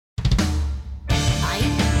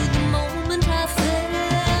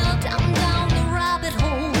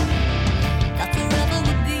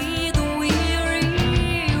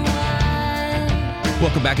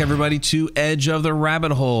Welcome back, everybody, to Edge of the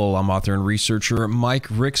Rabbit Hole. I'm author and researcher Mike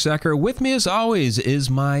Ricksecker. With me, as always, is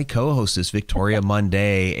my co-hostess, Victoria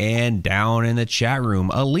Monday. And down in the chat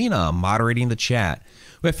room, Alina, moderating the chat.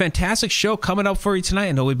 We have a fantastic show coming up for you tonight.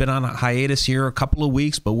 I know we've been on a hiatus here a couple of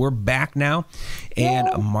weeks, but we're back now.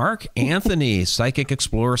 And Mark Anthony, psychic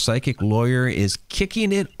explorer, psychic lawyer, is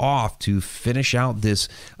kicking it off to finish out this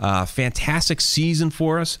fantastic season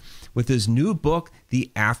for us with his new book, The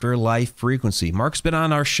Afterlife Frequency. Mark's been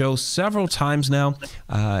on our show several times now,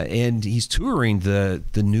 and he's touring the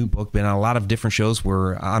new book, been on a lot of different shows.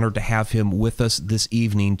 We're honored to have him with us this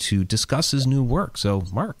evening to discuss his new work. So,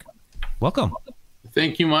 Mark, welcome.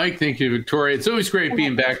 Thank you, Mike. Thank you, Victoria. It's always great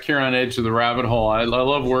being back here on Edge of the Rabbit Hole. I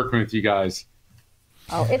love working with you guys.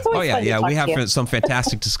 Oh, it's always fun to talk we have to you. some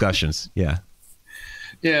fantastic discussions. Yeah,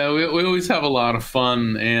 we always have a lot of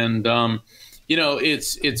fun, and you know,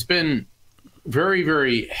 it's been very,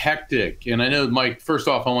 very hectic. And I know, Mike, first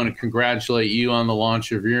off, I want to congratulate you on the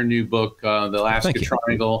launch of your new book, The Alaska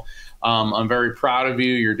Triangle. I'm very proud of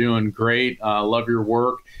you. You're doing great. Love your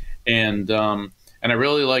work. And I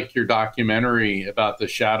really like your documentary about the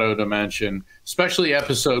shadow dimension, especially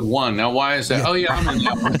episode 1. Now, why is that? Yeah. Oh, yeah, I'm in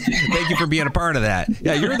that one. Thank you for being a part of that.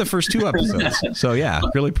 Yeah, you're in the first 2 episodes. So, yeah,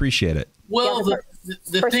 really appreciate it. Well,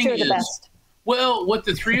 the thing is, well, what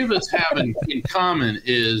the 3 of us have in common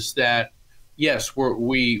is that, yes,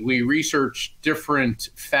 we research different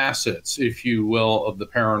facets, if you will, of the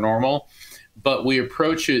paranormal, but we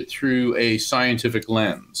approach it through a scientific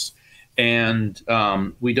lens, and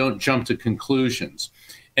we don't jump to conclusions.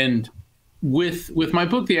 And with my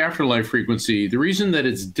book, The Afterlife Frequency, the reason that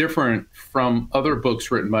it's different from other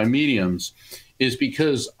books written by mediums is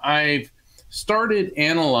because I've started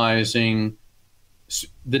analyzing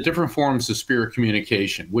the different forms of spirit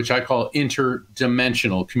communication, which I call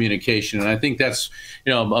interdimensional communication. And I think that's,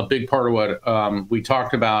 you know, a big part of what we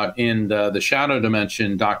talked about in the Shadow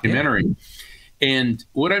Dimension documentary. Yeah. And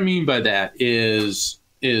what I mean by that is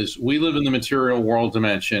we live in the material world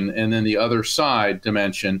dimension, and then the other side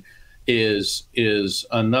dimension is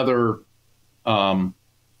another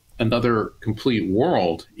complete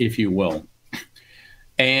world, if you will.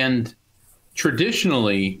 And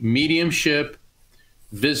traditionally, mediumship,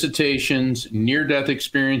 visitations, near-death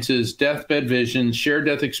experiences, deathbed visions, shared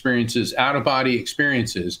death experiences, out-of-body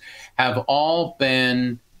experiences have all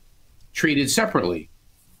been treated separately,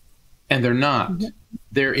 and they're not. Mm-hmm.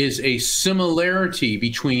 There is a similarity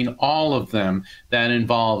between all of them that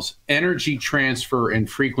involves energy transfer and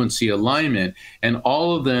frequency alignment, and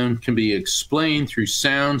all of them can be explained through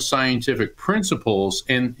sound scientific principles,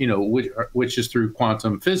 and which is through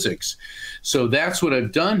quantum physics. So that's what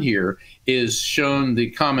I've done here, is shown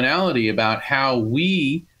the commonality about how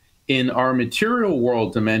we in our material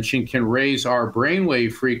world dimension can raise our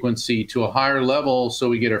brainwave frequency to a higher level, so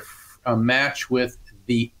we get a match with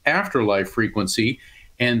the afterlife frequency.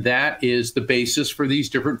 And that is the basis for these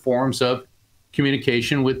different forms of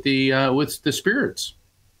communication with the spirits.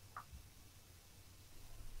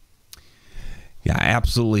 Yeah,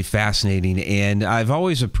 absolutely fascinating. And I've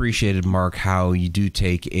always appreciated, Mark, how you do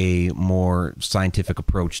take a more scientific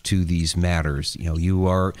approach to these matters. You know,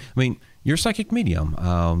 you're a psychic medium.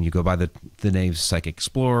 You go by the name psychic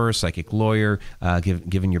explorer, psychic lawyer,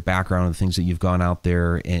 given your background and the things that you've gone out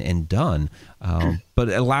there and done. But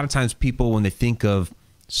a lot of times people, when they think of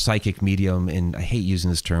psychic medium, and I hate using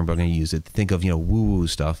this term, but I'm going to use it, think of, woo-woo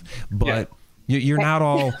stuff. But you're not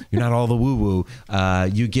all the woo-woo.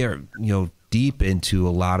 You get, deep into a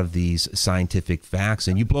lot of these scientific facts,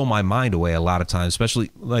 and you blow my mind away a lot of times,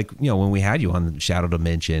 especially like, when we had you on the Shadow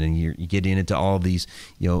Dimension, and you're getting into all of these,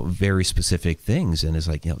 very specific things. And it's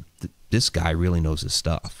like, this guy really knows his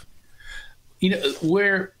stuff. My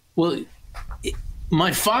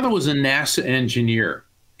father was a NASA engineer,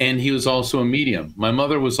 and he was also a medium. My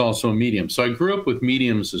mother was also a medium. So I grew up with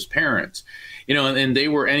mediums as parents, and they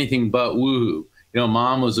were anything but woohoo.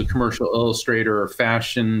 Mom was a commercial illustrator or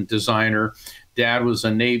fashion designer. Dad was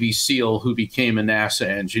a Navy SEAL who became a NASA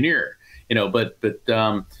engineer. But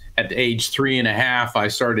at age 3.5, I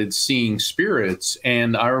started seeing spirits,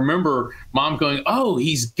 and I remember Mom going, "Oh,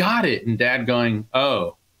 he's got it," and Dad going,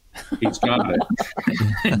 "Oh, he's got it."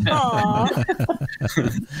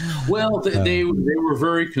 Well, they were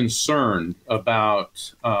very concerned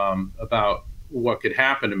about what could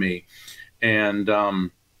happen to me, and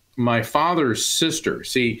my father's sister.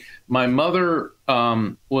 See, my mother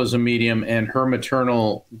was a medium, and her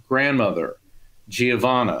maternal grandmother,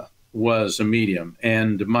 Giovanna, was a medium.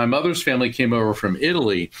 And my mother's family came over from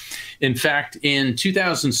Italy. In fact, in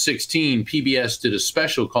 2016, PBS did a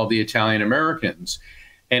special called The Italian Americans.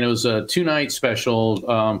 And it was a 2-night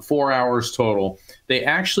special, 4 hours total. they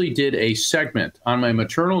actually did a segment on my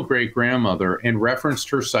maternal great-grandmother and referenced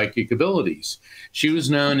her psychic abilities. She was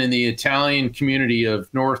known in the Italian community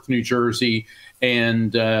of North New Jersey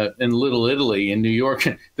and Little Italy in New York,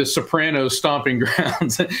 the Sopranos stomping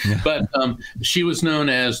grounds. But she was known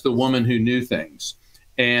as the woman who knew things.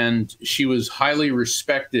 And she was highly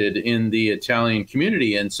respected in the Italian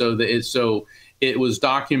community. And so it was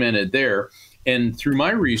documented there. And through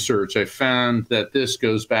my research, I found that this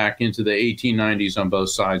goes back into the 1890s on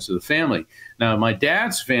both sides of the family. Now, my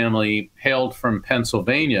dad's family hailed from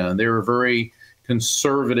Pennsylvania, and they were very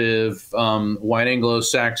conservative, white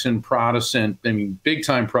Anglo-Saxon Protestant, I mean,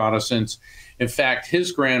 big-time Protestants. In fact,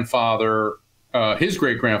 his great-grandfather,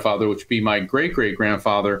 which would be my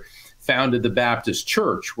great-great-grandfather, founded the Baptist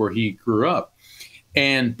Church where he grew up.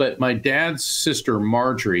 But my dad's sister,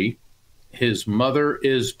 Marjorie, his mother,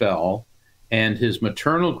 Isabel, and his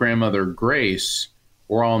maternal grandmother, Grace,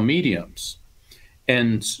 were all mediums.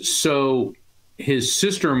 And so his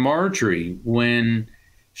sister, Marjorie, when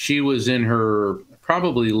she was in her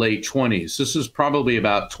probably late 20s, this is probably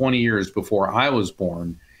about 20 years before I was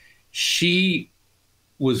born, she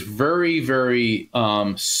was very, very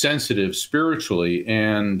sensitive spiritually.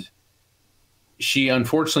 And she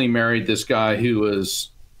unfortunately married this guy who was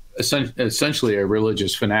essentially a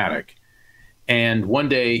religious fanatic. And one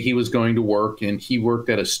day he was going to work, and he worked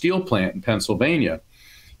at a steel plant in Pennsylvania,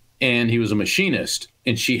 and he was a machinist.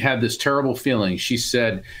 And she had this terrible feeling. She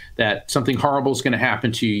said that something horrible is going to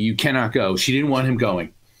happen to you. You cannot go. She didn't want him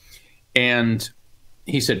going. And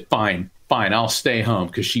he said, fine, I'll stay home,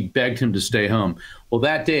 because she begged him to stay home. Well,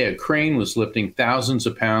 that day a crane was lifting thousands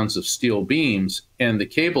of pounds of steel beams, and the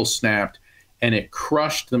cable snapped, and it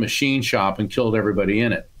crushed the machine shop and killed everybody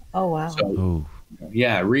in it. Oh, wow. So,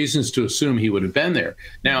 yeah, reasons to assume he would have been there.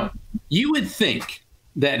 Now, you would think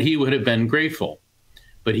that he would have been grateful,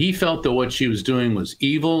 but he felt that what she was doing was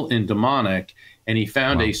evil and demonic, and he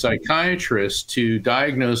found a psychiatrist to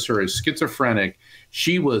diagnose her as schizophrenic.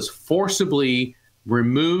 She was forcibly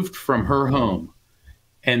removed from her home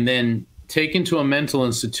and then taken to a mental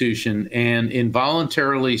institution and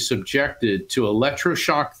involuntarily subjected to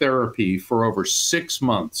electroshock therapy for over 6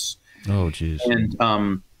 months. Oh, geez.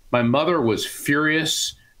 And my mother was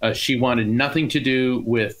furious. She wanted nothing to do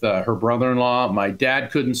with her brother-in-law. My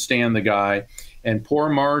dad couldn't stand the guy. And poor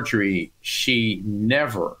Marjorie, she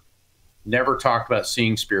never talked about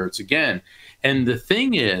seeing spirits again. And the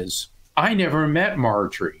thing is, I never met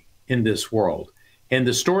Marjorie in this world. And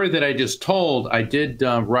the story that I just told, I did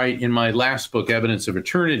write in my last book, Evidence of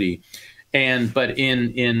Eternity. But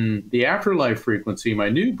in the Afterlife Frequency, my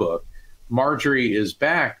new book, Marjorie is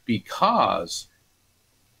back, because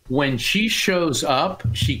when she shows up,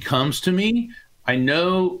 she comes to me, I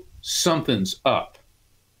know something's up,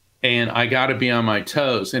 and I got to be on my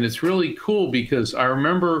toes. And it's really cool, because I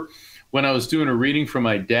remember when I was doing a reading for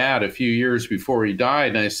my dad a few years before he died,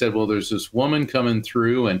 and I said, well, there's this woman coming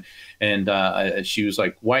through, and she was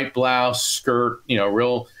like white blouse, skirt,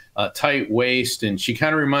 real tight waist, and she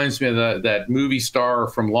kind of reminds me of that movie star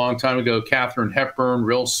from a long time ago, Katharine Hepburn,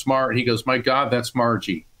 real smart. He goes, my God, that's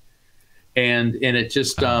Margie. And it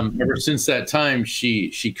just, ever since that time,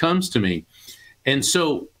 she comes to me. And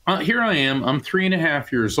so here I am, I'm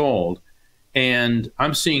 3.5 years old, and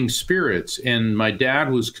I'm seeing spirits, and my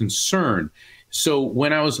dad was concerned. So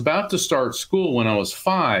when I was about to start school, when I was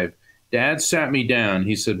 5, Dad sat me down.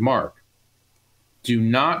 He said, Mark, do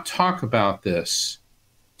not talk about this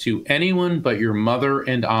to anyone but your mother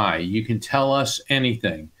and I. You can tell us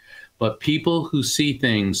anything, but people who see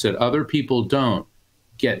things that other people don't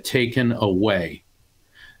get taken away.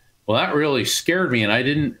 Well, that really scared me, and I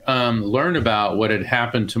didn't learn about what had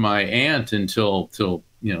happened to my aunt until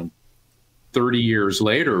 30 years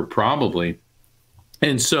later, probably.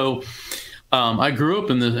 And so I grew up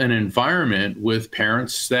in an environment with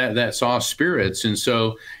parents that saw spirits, and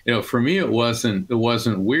so for me it wasn't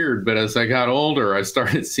weird. But as I got older, I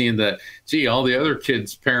started seeing that, gee, all the other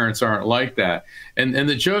kids' parents aren't like that. And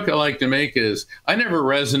the joke I like to make is, I never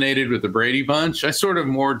resonated with the Brady Bunch. I sort of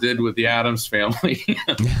more did with the Addams Family.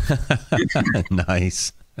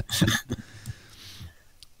 Nice.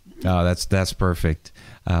 Oh, that's perfect.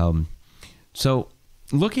 So,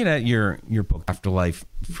 looking at your book, Afterlife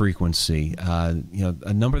Frequency,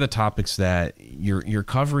 a number of the topics that you're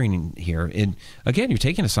covering here, and again, you're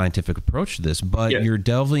taking a scientific approach to this, but you're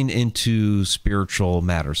delving into spiritual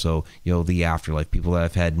matter. So, the afterlife, people that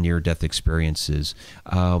have had near-death experiences.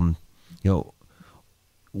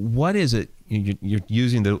 What is it? You're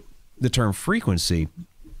using the term frequency.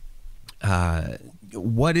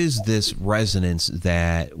 What is this resonance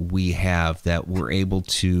that we have that we're able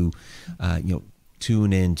to,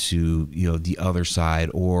 tune into, the other side,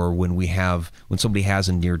 or when somebody has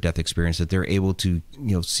a near-death experience, that they're able to,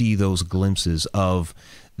 see those glimpses of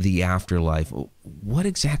the afterlife. What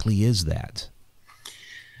exactly is that?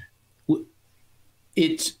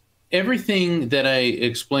 It's everything that I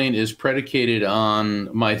explained is predicated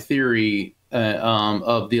on my theory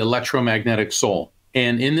of the electromagnetic soul.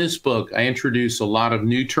 And in this book, I introduce a lot of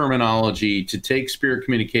new terminology to take spirit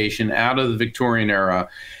communication out of the Victorian era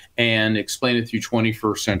and explain it through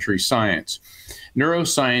 21st century science.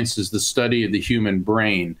 Neuroscience is the study of the human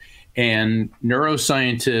brain, and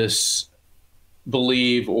neuroscientists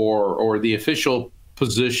believe, or the official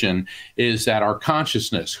position is, that our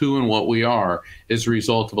consciousness, who and what we are, is a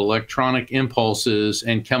result of electronic impulses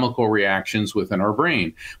and chemical reactions within our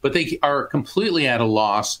brain. But they are completely at a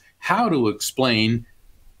loss how to explain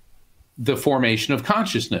the formation of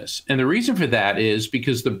consciousness. And the reason for that is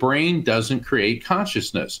because the brain doesn't create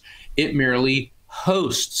consciousness. It merely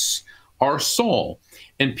hosts our soul.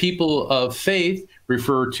 And people of faith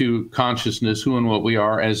refer to consciousness, who and what we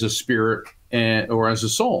are, as a spirit or as a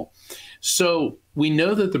soul. So we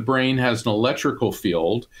know that the brain has an electrical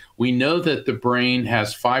field. We know that the brain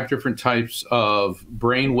has 5 different types of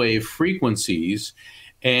brainwave frequencies.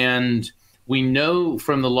 And we know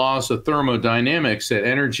from the laws of thermodynamics that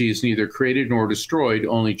energy is neither created nor destroyed,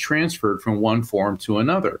 only transferred from one form to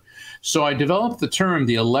another. So I developed the term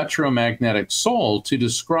the electromagnetic soul to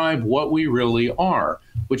describe what we really are,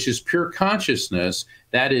 which is pure consciousness,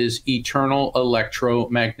 that is eternal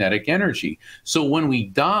electromagnetic energy. So when we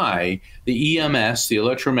die, the EMS, the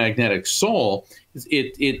electromagnetic soul,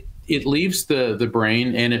 it leaves the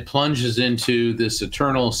brain and it plunges into this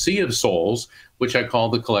eternal sea of souls, which I call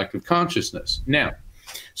the collective consciousness. Now,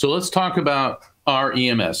 so let's talk about our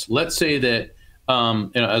EMS. Let's say that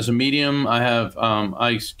as a medium,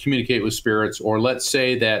 I communicate with spirits, or let's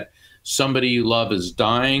say that somebody you love is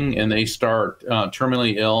dying and they start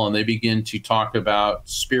terminally ill, and they begin to talk about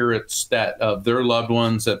spirits of their loved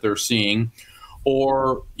ones that they're seeing,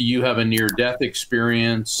 or you have a near-death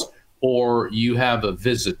experience, or you have a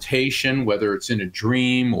visitation, whether it's in a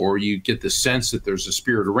dream or you get the sense that there's a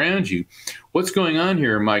spirit around you. What's going on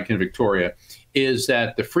here, Mike and Victoria, is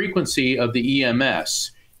that the frequency of the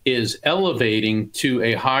EMS is elevating to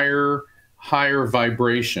a higher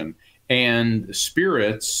vibration, and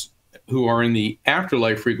spirits who are in the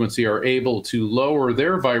afterlife frequency are able to lower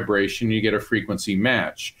their vibration. You get a frequency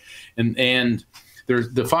match. And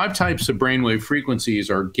there's the 5 types of brainwave frequencies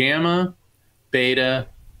are gamma, beta,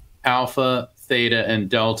 alpha, theta, and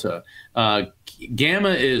delta. Gamma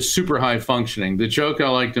is super high functioning. The joke I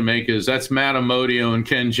like to make is that's Matt Amodio and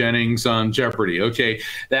Ken Jennings on Jeopardy. Okay,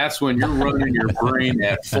 that's when you're running your brain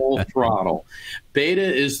at full throttle. Beta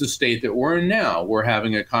is the state that we're in now. We're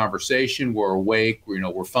having a conversation. We're awake.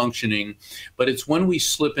 We're functioning. But it's when we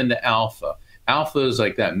slip into alpha. Alpha is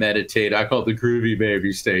like that meditate. I call it the groovy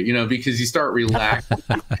baby state, because you start relaxing,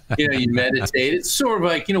 you meditate. It's sort of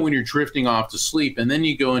like, when you're drifting off to sleep, and then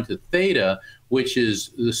you go into theta, which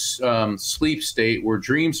is this sleep state where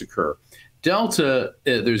dreams occur. Delta,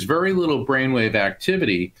 there's very little brainwave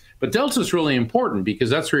activity, but delta is really important because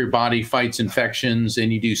that's where your body fights infections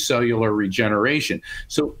and you do cellular regeneration.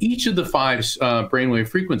 So each of the 5 brainwave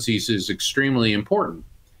frequencies is extremely important.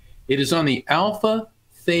 It is on the alpha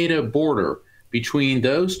theta border between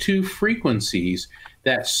those 2 frequencies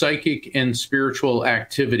that psychic and spiritual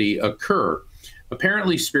activity occur.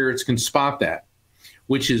 Apparently, spirits can spot that,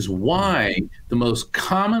 which is why the most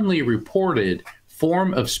commonly reported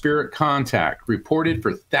form of spirit contact, reported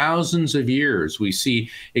for thousands of years. We see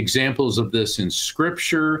examples of this in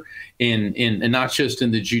scripture, and not just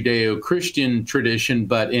in the Judeo-Christian tradition,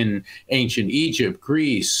 but in ancient Egypt,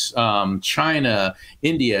 Greece, China,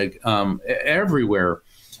 India, everywhere.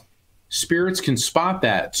 Spirits can spot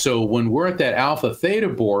that. So when we're at that alpha theta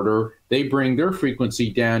border, they bring their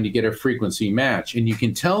frequency down, you get a frequency match. And you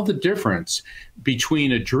can tell the difference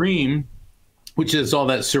between a dream, which is all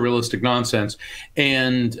that surrealistic nonsense,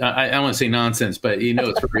 and I want to say nonsense, but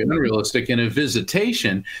it's very unrealistic, and a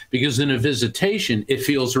visitation, because in a visitation, it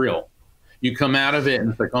feels real. You come out of it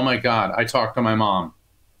and it's like, oh my God, I talked to my mom.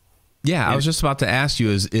 Yeah, I was just about to ask you,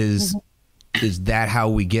 is that how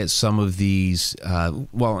we get some of these,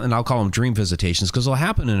 and I'll call them dream visitations, because they'll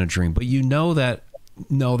happen in a dream, but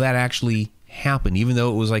that actually happened, even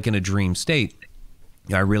though it was like in a dream state.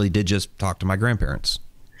 I really did just talk to my grandparents.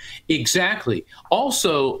 Exactly.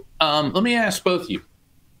 Also, let me ask both of you,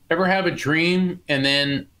 ever have a dream and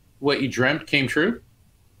then what you dreamt came true?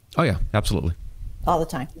 Oh yeah, absolutely. All the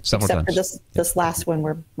time. Several Except times. for this last one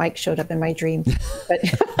where Mike showed up in my dream. But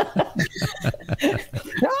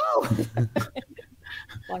no.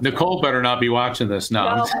 Nicole better not be watching this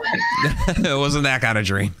now. It wasn't that kind of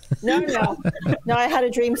dream. No. I had a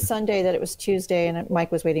dream Sunday that it was Tuesday, and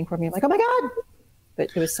Mike was waiting for me. I'm like, oh my God.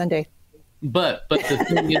 But it was Sunday. But the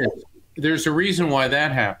thing is, there's a reason why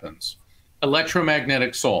that happens.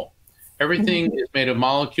 Electromagnetic soul. Everything is made of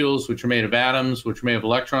molecules, which are made of atoms, which are made of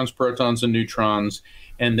electrons, protons, and neutrons.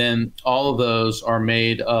 And then all of those are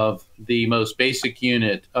made of the most basic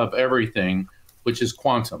unit of everything, which is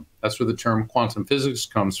quantum. That's where the term quantum physics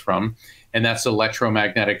comes from. And that's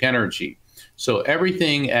electromagnetic energy. So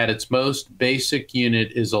everything at its most basic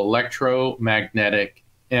unit is electromagnetic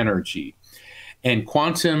energy. And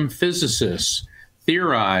quantum physicists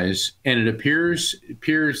theorize, and it appears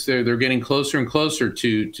they're getting closer and closer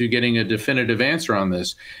to getting a definitive answer on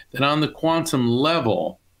this, that on the quantum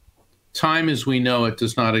level, time as we know it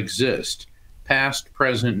does not exist. Past,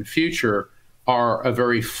 present, and future are a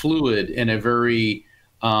very fluid and a very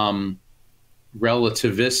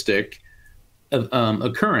relativistic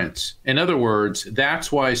occurrence. In other words,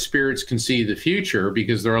 that's why spirits can see the future,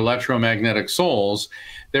 because they're electromagnetic souls.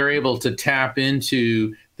 They're able to tap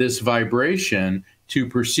into this vibration to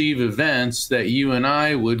perceive events that you and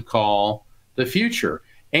I would call the future.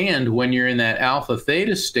 And when you're in that alpha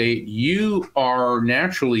theta state, you are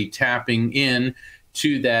naturally tapping in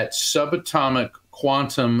to that subatomic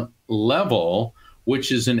quantum level,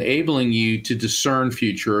 which is enabling you to discern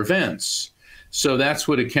future events. So that's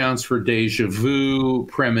what accounts for deja vu,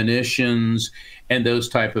 premonitions, and those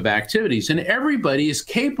type of activities. And everybody is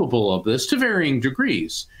capable of this to varying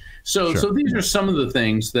degrees. So these are some of the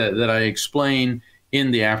things that I explain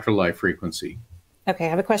in the afterlife frequency. Okay, I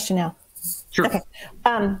have a question now. Sure. Okay.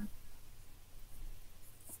 How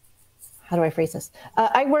do I phrase this?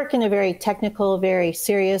 I work in a very technical, very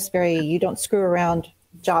serious, very you don't screw around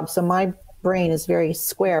job. So my brain is very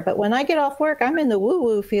square. But when I get off work, I'm in the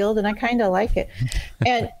woo-woo field, and I kind of like it.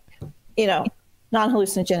 And,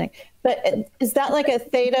 non-hallucinogenic. But is that like a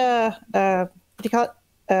theta, what do you call it?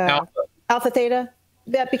 Alpha theta?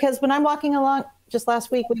 Yeah, because when I'm walking along, just last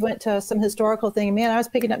week, we went to some historical thing. And man, I was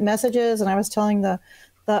picking up messages, and I was telling the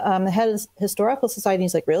head of the Historical Society.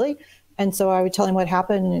 He's like, really? And so I would tell him what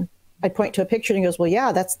happened, and I'd point to a picture, and he goes, well,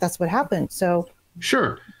 yeah, that's what happened. So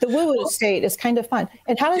sure, the woo-woo state is kind of fun.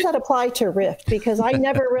 And how does that apply to Rift? Because I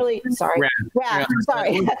never really, sorry.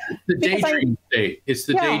 The daydream state. It's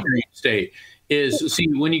the daydream state. See,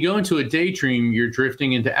 when you go into a daydream, you're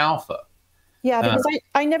drifting into alpha. Yeah, because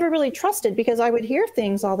I never really trusted, because I would hear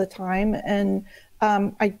things all the time. And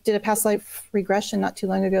I did a past life regression not too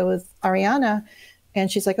long ago with Ariana, and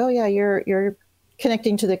she's like, oh, yeah, you're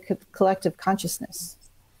connecting to the collective consciousness.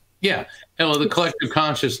 Yeah. Well, the collective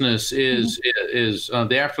consciousness is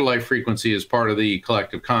the afterlife frequency is part of the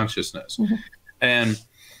collective consciousness. Mm-hmm. And,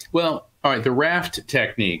 well, all right, the raft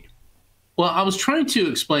technique. Well, I was trying to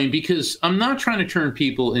explain, because I'm not trying to turn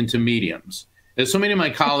people into mediums. As so many of my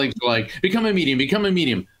colleagues are like, become a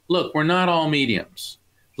medium. Look, we're not all mediums.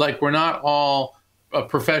 Like, we're not all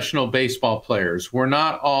professional baseball players. We're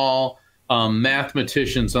not all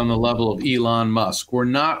mathematicians on the level of Elon Musk. We're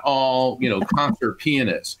not all, concert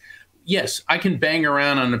pianists. Yes, I can bang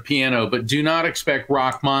around on the piano, but do not expect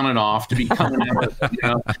Rachmaninoff to be coming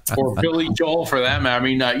out, or Billy Joel for that matter. I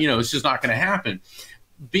mean, it's just not going to happen.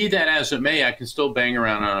 Be that as it may, I can still bang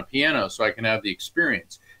around on a piano, so I can have the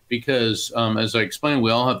experience. Because, as I explained,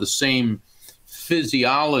 we all have the same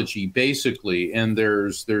physiology, basically, and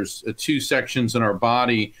there's two sections in our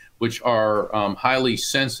body which are highly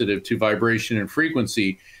sensitive to vibration and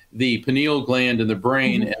frequency: the pineal gland in the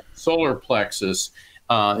brain, and the solar plexus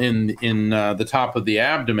in the top of the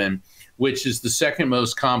abdomen, which is the second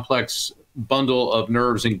most complex bundle of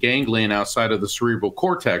nerves and ganglion outside of the cerebral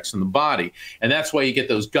cortex in the body. And that's why you get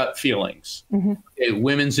those gut feelings. Mm-hmm. Okay,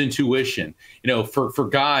 women's intuition, for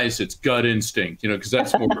guys, it's gut instinct, because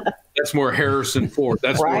that's more Harrison Ford.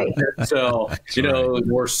 That's right. More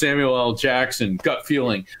more Samuel L. Jackson, gut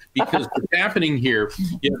feeling. Because what's happening here,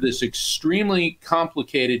 you have this extremely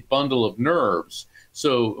complicated bundle of nerves.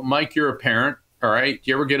 So, Mike, you're a parent. All right. Do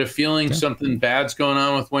you ever get a feeling something bad's going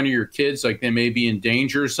on with one of your kids, like they may be in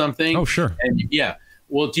danger or something? Oh, sure. And yeah.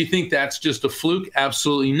 Well, do you think that's just a fluke?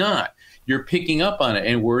 Absolutely not. You're picking up on it.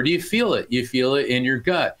 And where do you feel it? You feel it in your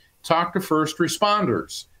gut. Talk to first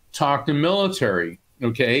responders. Talk to military.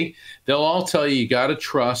 Okay. They'll all tell you got to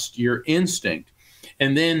trust your instinct.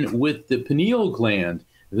 And then with the pineal gland,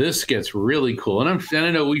 this gets really cool. And I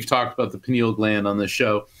know we've talked about the pineal gland on this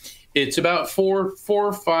show. It's about 4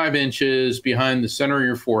 or 5 inches behind the center of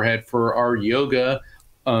your forehead for our yoga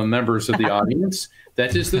members of the audience.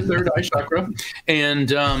 That is the third eye chakra. And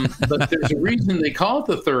but there's a reason they call it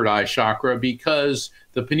the third eye chakra, because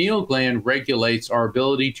the pineal gland regulates our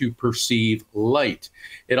ability to perceive light.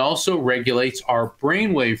 It also regulates our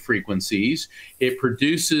brainwave frequencies. It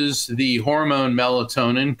produces the hormone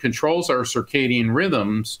melatonin, controls our circadian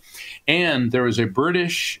rhythms. And there was a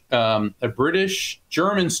British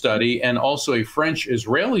German study and also a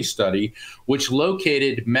French-Israeli study which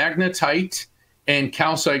located magnetite and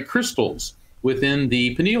calcite crystals within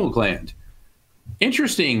the pineal gland.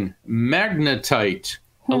 Interesting, magnetite,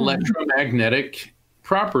 electromagnetic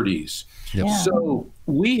properties. Yep. Yeah. So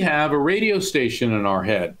we have a radio station in our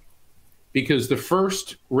head because the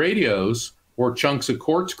first radios were chunks of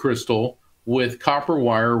quartz crystal with copper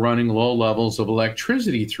wire running low levels of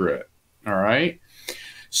electricity through it. All right.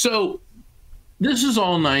 So this is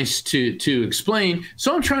all nice to explain.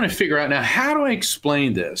 So I'm trying to figure out now, how do I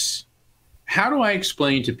explain this? How do I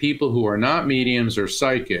explain to people who are not mediums or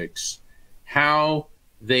psychics how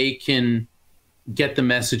they can get the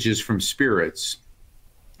messages from spirits?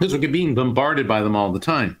 Because we're being bombarded by them all the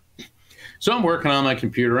time. So I'm working on my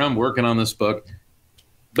computer. I'm working on this book.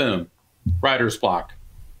 Boom. Writer's block.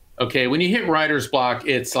 Okay, when you hit writer's block,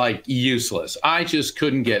 it's like useless. I just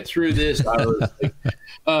couldn't get through this. I was like,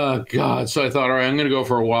 oh, God. So I thought, all right, I'm going to go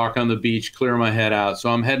for a walk on the beach, clear my head out.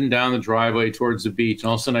 So I'm heading down the driveway towards the beach, and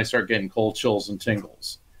all of a sudden I start getting cold chills and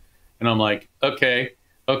tingles. And I'm like, okay,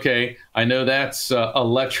 I know that's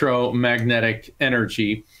electromagnetic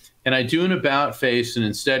energy. And I do an about face and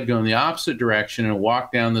instead go in the opposite direction and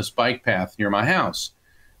walk down this bike path near my house.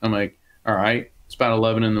 I'm like, all right. It's about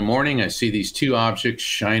 11 in the morning. I see these two objects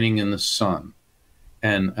shining in the sun.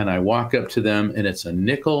 And I walk up to them, and it's a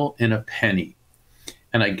nickel and a penny.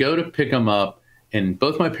 And I go to pick them up, and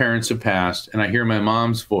both my parents have passed, and I hear my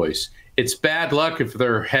mom's voice. It's bad luck if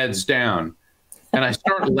their head's down. And I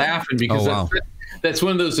start laughing because that's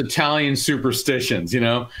one of those Italian superstitions, you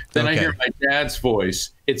know? Then I hear my dad's voice.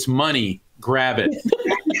 It's money. Grab it.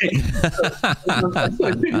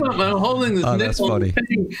 I'm holding this nickel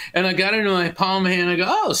penny, and I got it in my palm of my hand. I go,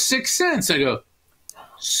 oh, 6 cents. I go,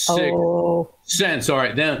 6 cents. All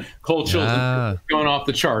right. Then cold chills going off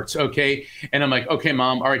the charts. Okay. And I'm like, okay,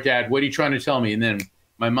 Mom. All right, Dad, what are you trying to tell me? And then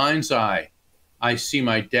my mind's eye, I see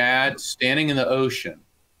my dad standing in the ocean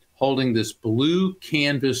holding this blue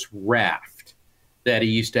canvas raft that he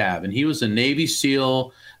used to have. And he was a Navy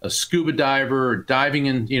SEAL, a scuba diver, a diving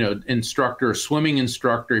instructor, a swimming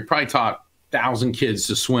instructor. He probably taught 1,000 kids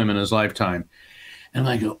to swim in his lifetime. And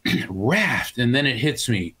I go, raft. And then it hits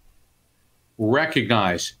me.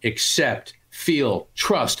 Recognize, accept, feel,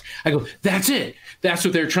 trust. I go, that's it. That's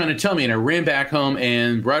what they're trying to tell me. And I ran back home,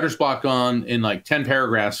 and writer's block on in like 10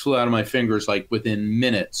 paragraphs flew out of my fingers like within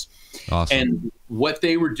minutes. Awesome. And what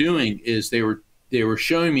they were doing is they were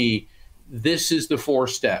showing me, this is the 4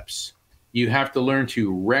 steps. You have to learn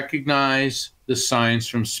to recognize the signs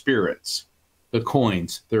from spirits, the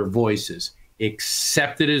coins, their voices,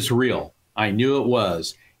 accept it as real. I knew it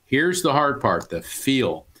was. Here's the hard part, the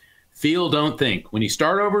feel. Feel, don't think. When you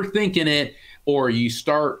start overthinking it, or you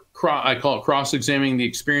start, I call it cross-examining the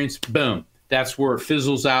experience, boom, that's where it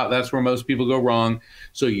fizzles out. That's where most people go wrong.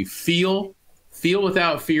 So you feel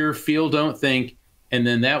without fear, feel, don't think, and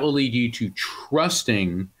then that will lead you to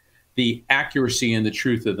trusting the accuracy and the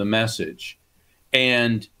truth of the message.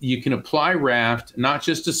 And you can apply Raft not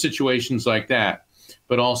just to situations like that,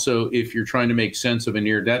 but also if you're trying to make sense of a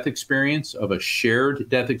near-death experience, of a shared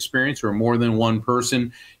death experience, or more than one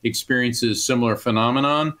person experiences similar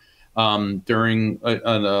phenomenon during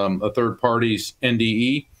a third party's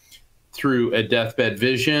NDE, through a deathbed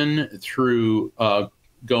vision, through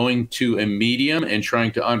going to a medium and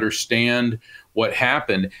trying to understand what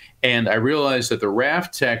happened. And I realized that the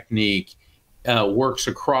Raft technique works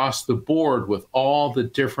across the board with all the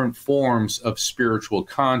different forms of spiritual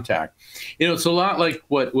contact. You know, it's a lot like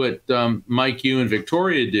what Mike, you and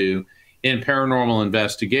Victoria do in paranormal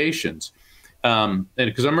investigations. And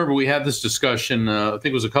because I remember we had this discussion, I think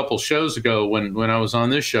it was a couple shows ago when I was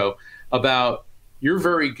on this show, about you're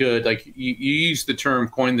very good, like you used the term,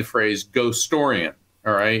 coined the phrase ghostorian.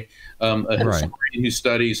 All right. A historian who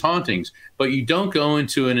studies hauntings, but you don't go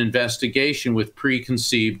into an investigation with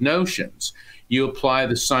preconceived notions. You apply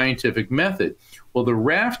the scientific method. Well, the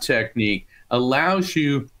Raft technique allows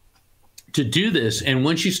you to do this. And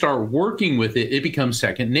once you start working with it, it becomes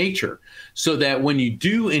second nature. So that when you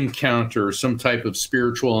do encounter some type of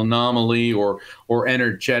spiritual anomaly or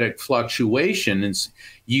energetic fluctuation, and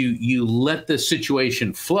you let the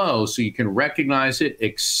situation flow so you can recognize it,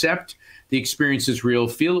 accept the experience is real,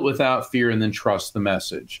 feel it without fear, and then trust the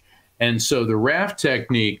message. And so the Raft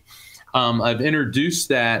technique, I've introduced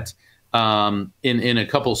that in a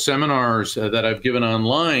couple seminars that I've given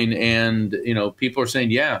online, and people are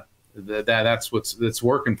saying, yeah, that's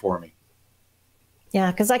working for me.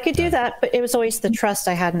 Yeah, because I could do that, but it was always the trust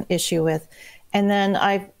I had an issue with. And then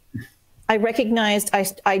I recognized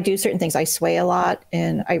I do certain things. I sway a lot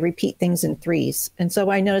and I repeat things in threes. And so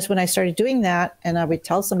I noticed when I started doing that and I would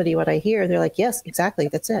tell somebody what I hear, they're like, yes, exactly,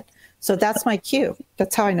 that's it. So that's my cue.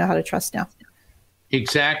 That's how I know how to trust now.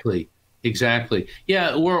 Exactly.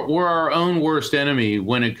 Yeah, we're our own worst enemy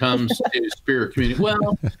when it comes to spirit community.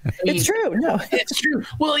 Well, it's true. No, it's true.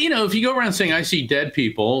 Well, if you go around saying I see dead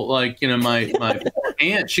people, like my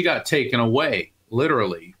aunt, she got taken away,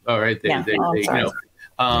 literally. All right, well,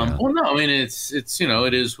 no, I mean it's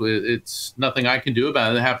nothing I can do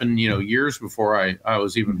about it. It happened, years before I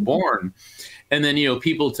was even born. And then,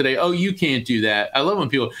 people today, oh, you can't do that. I love when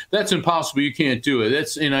people, that's impossible. You can't do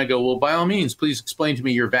it. And I go, well, by all means, please explain to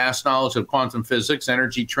me your vast knowledge of quantum physics,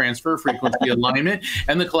 energy transfer, frequency alignment,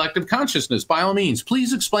 and the collective consciousness. By all means,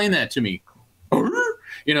 please explain that to me.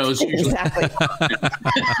 It's usually exactly.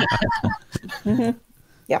 Mm-hmm.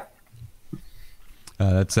 Yeah.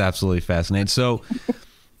 That's absolutely fascinating. So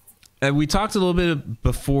we talked a little bit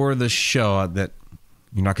before the show that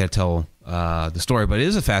you're not going to tell the story, but it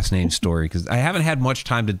is a fascinating story because I haven't had much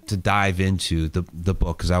time to dive into the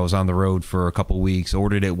book because I was on the road for a couple of weeks,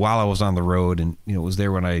 ordered it while I was on the road, and it was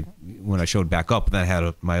there when I showed back up, and then I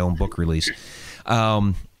had my own book release.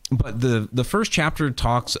 But the first chapter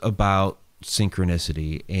talks about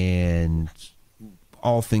synchronicity and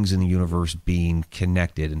all things in the universe being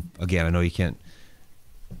connected. And again, I know you can't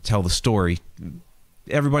tell the story.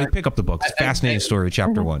 Everybody pick up the book. It's a fascinating story,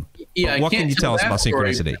 chapter 1. Yeah, what can you tell us about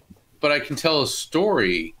synchronicity? But I can tell a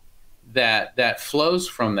story that flows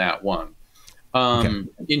from that one.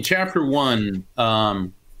 In chapter 1,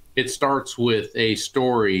 it starts with a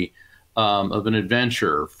story of an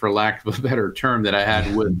adventure, for lack of a better term, that I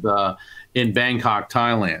had with in Bangkok,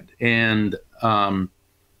 Thailand, and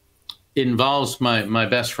it involves my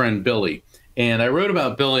best friend Billy. And I wrote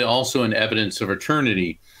about Billy also in Evidence of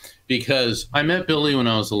Eternity, because I met Billy when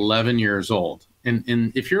I was 11 years old. And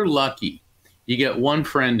if you're lucky, you get one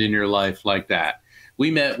friend in your life like that. We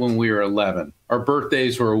met when we were 11. Our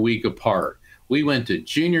birthdays were a week apart. We went to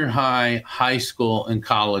junior high, high school, and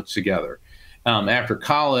college together. After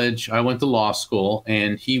college, I went to law school,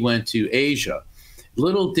 and he went to Asia.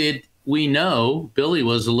 Little did we know, Billy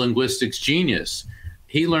was a linguistics genius.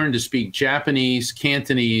 He learned to speak Japanese,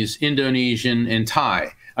 Cantonese, Indonesian, and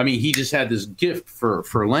Thai. I mean, he just had this gift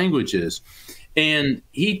for languages. And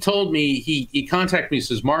he told me, he contacted me,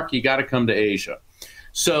 says, Mark, you got to come to Asia.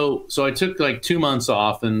 So I took like 2 months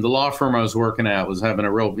off, and the law firm I was working at was having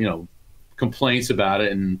a real, complaints about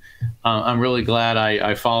it. And I'm really glad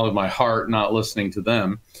I followed my heart, not listening to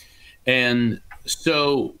them. And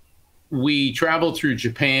so we traveled through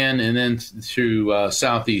Japan and then through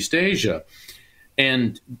Southeast Asia.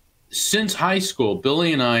 And since high school,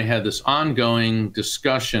 Billy and I had this ongoing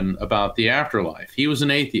discussion about the afterlife. He was an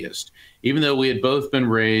atheist, even though we had both been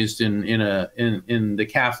raised in the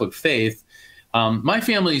Catholic faith. My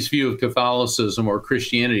family's view of Catholicism or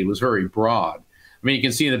Christianity was very broad. I mean, you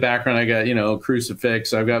can see in the background, I got, a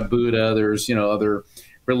crucifix, I've got Buddha, there's, other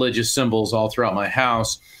religious symbols all throughout my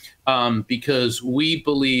house, because we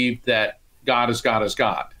believe that God is God is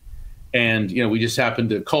God. And, we just happen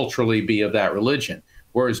to culturally be of that religion.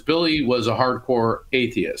 Whereas Billy was a hardcore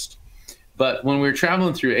atheist. But when we were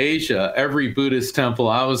traveling through Asia, every Buddhist temple,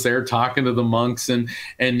 I was there talking to the monks and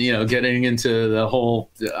getting into the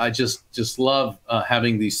whole, I just love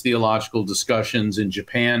having these theological discussions in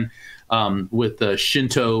Japan with the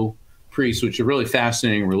Shinto priests, which is a really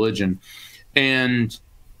fascinating religion. And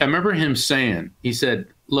I remember him saying, he said,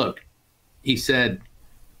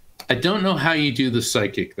 I don't know how you do the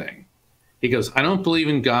psychic thing. He goes, I don't believe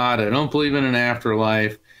in God. I don't believe in an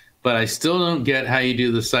afterlife, but I still don't get how you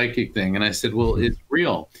do the psychic thing. And I said, well, it's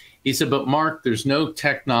real. He said, but Mark, there's no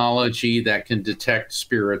technology that can detect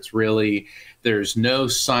spirits, really. There's no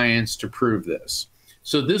science to prove this.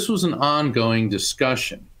 So this was an ongoing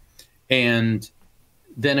discussion. And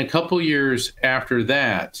then a couple years after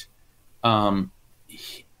that,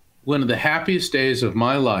 one of the happiest days of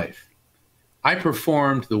my life, I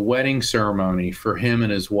performed the wedding ceremony for him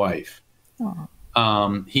and his wife.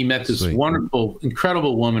 He met this wonderful,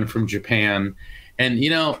 incredible woman from Japan. And,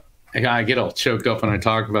 I get all choked up when I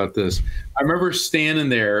talk about this. I remember standing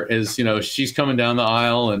there as, she's coming down the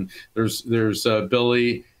aisle, and there's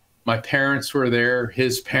Billy. My parents were there,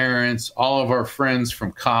 his parents, all of our friends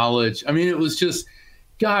from college. I mean, it was just,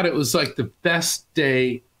 God, it was like the best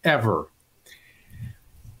day ever.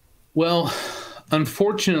 Well,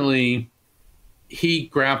 unfortunately, he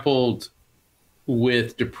grappled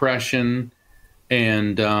with depression,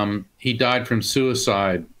 and he died from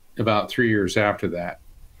suicide about 3 years after that.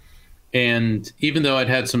 And even though I'd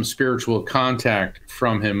had some spiritual contact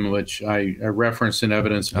from him, which I referenced in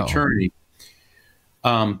Evidence of Eternity,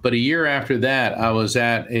 but a year after that, I was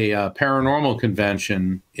at a paranormal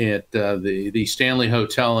convention at the Stanley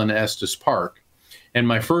Hotel in Estes Park. And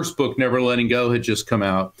my first book, Never Letting Go, had just come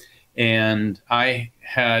out. And I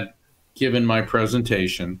had given my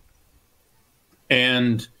presentation.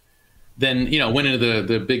 And then, went into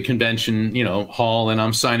the big convention, hall, and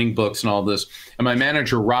I'm signing books and all this. And my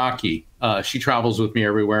manager, Rocky, she travels with me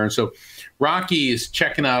everywhere. And so Rocky is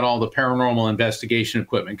checking out all the paranormal investigation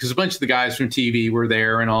equipment because a bunch of the guys from TV were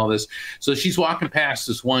there and all this. So she's walking past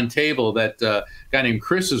this one table that a guy named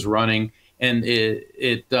Chris is running, and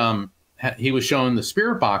he was showing the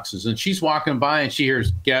spirit boxes, and she's walking by and she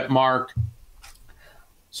hears, "Get Mark."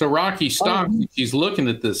 So Rocky stops and she's looking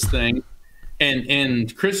at this thing,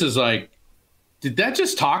 and Chris is like, "Did that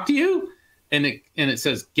just talk to you?" And it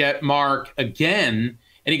says, "Get Mark" again.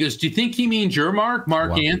 And he goes, "Do you think he means your Mark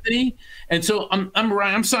Anthony?" And so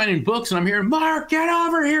I'm signing books, and I'm hearing, "Mark, get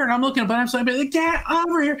over here!" And I'm looking up, and I'm saying, "Get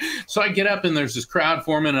over here!" So I get up, and there's this crowd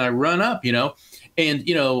forming, and I run up, and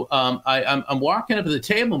I'm walking up to the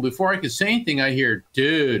table, and before I could say anything, I hear,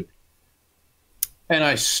 "Dude," and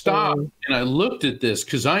I stopped and I looked at this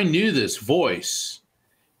because I knew this voice,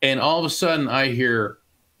 and all of a sudden I hear,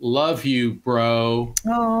 "Love you, bro."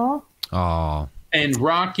 Oh. And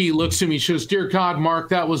Rocky looks at me, she goes, "Dear God, Mark,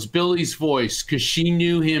 that was Billy's voice," because she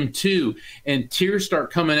knew him too. And tears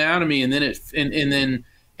start coming out of me. And then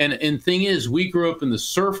and thing is, we grew up in the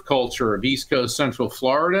surf culture of East Coast Central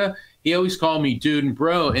Florida. He always called me dude and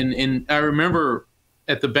bro. And I remember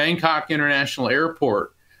at the Bangkok International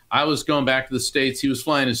Airport, I was going back to the States. He was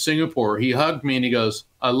flying to Singapore. He hugged me and he goes,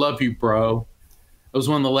 "I love you, bro." It was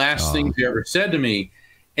one of the last things he ever said to me.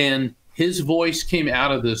 And his voice came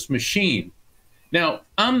out of this machine. Now,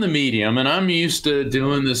 I'm the medium, and I'm used to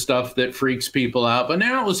doing this stuff that freaks people out, but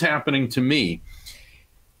now it was happening to me.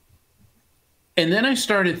 And then I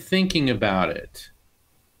started thinking about it.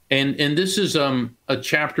 And this is a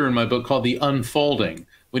chapter in my book called The Unfolding.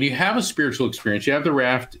 When you have a spiritual experience, you have the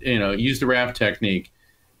raft, use the raft technique.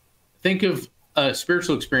 Think of a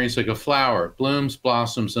spiritual experience like a flower. It blooms,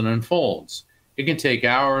 blossoms, and unfolds. It can take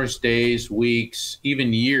hours, days, weeks,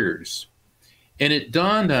 even years. And it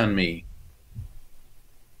dawned on me,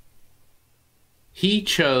 he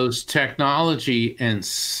chose technology and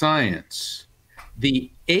science.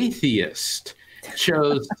 The atheist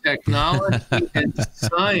chose technology and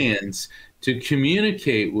science to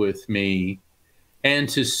communicate with me and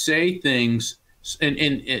to say things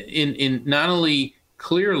in not only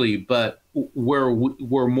clearly, but where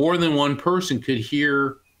more than one person could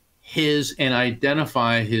hear his and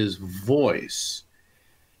identify his voice.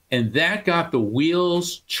 And that got the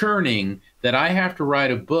wheels churning that I have to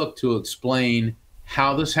write a book to explain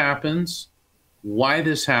how this happens, why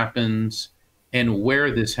this happens, and where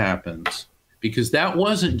this happens. Because that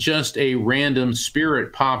wasn't just a random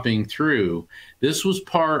spirit popping through. This was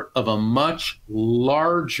part of a much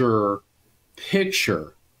larger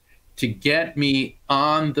picture to get me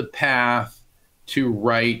on the path to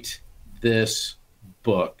write this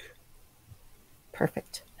book.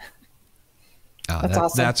 Perfect. That's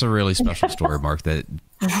awesome. That's a really special story, Mark, that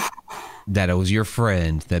it was your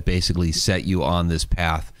friend that basically set you on this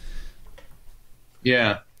path.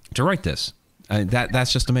 Yeah. To write this.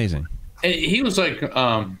 That's just amazing. And he was like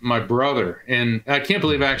my brother, and I can't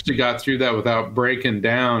believe I actually got through that without breaking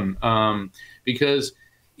down, because,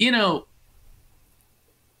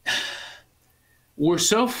 we're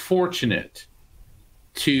so fortunate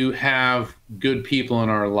to have good people in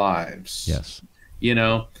our lives. Yes.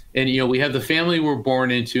 And, we have the family we're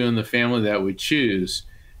born into and the family that we choose.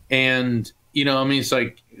 And, it's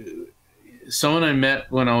like someone I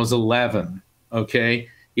met when I was 11, okay?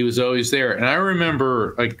 He was always there. And I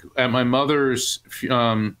remember, like, at my mother's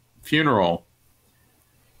funeral,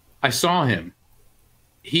 I saw him.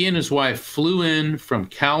 He and his wife flew in from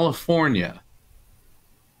California.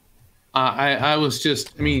 I was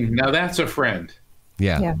just, now that's a friend.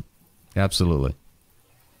 Yeah. Absolutely.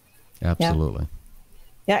 Absolutely.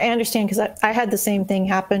 Yeah, I understand, because I had the same thing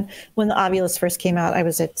happen when the Ovilus first came out. I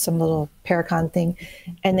was at some little Paracon thing,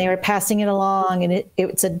 and they were passing it along, and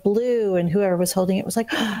it said blue, and whoever was holding it was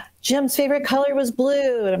like, Jim's favorite color was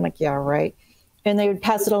blue. And I'm like, yeah, right. And they would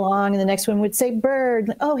pass it along, and the next one would say bird.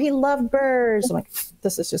 Like, oh, he loved birds. I'm like,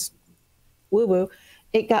 this is just woo-woo.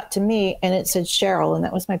 It got to me, and it said Cheryl, and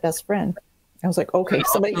that was my best friend. I was like, okay,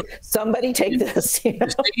 somebody take this. See,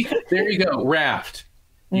 there you go, raft.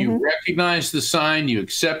 You recognize the sign, you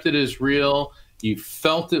accept it as real, you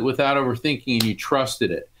felt it without overthinking, and you trusted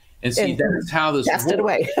it. And see, that's how this cast works. it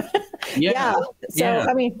away. Yeah. So,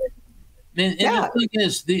 I mean, and the thing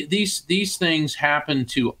is, these things happen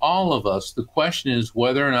to all of us. The question is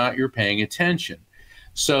whether or not you're paying attention.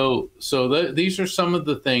 So these are some of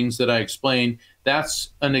the things that I explained.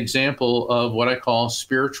 That's an example of what I call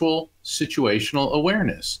spiritual situational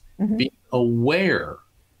awareness. Being aware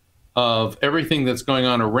of everything that's going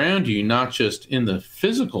on around you, not just in the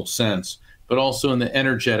physical sense, but also in the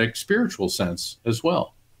energetic spiritual sense as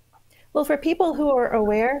well. Well, for people who are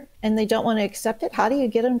aware and they don't want to accept it, how do you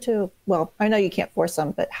get them to, well, I know you can't force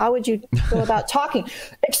them, but how would you go about talking?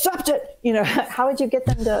 Accept it. How would you get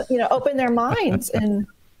them to, open their minds? And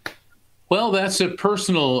well, that's a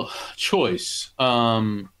personal choice.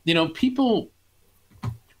 People,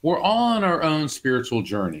 we're all on our own spiritual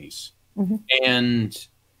journeys. And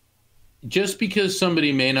just because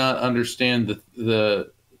somebody may not understand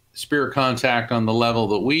the spirit contact on the level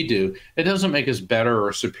that we do, it doesn't make us better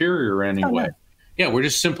or superior anyway. Yeah, we're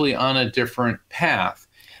just simply on a different path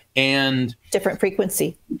and different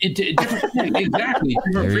frequency. Exactly.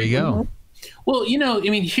 There you go. Well,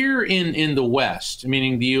 here in the West,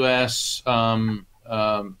 meaning the U.S.,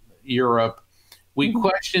 Europe, we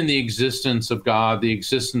question the existence of God, the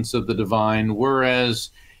existence of the divine, whereas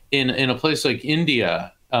in a place like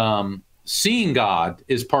India, seeing God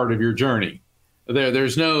is part of your journey.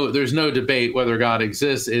 There's no debate whether God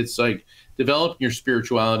exists. It's like developing your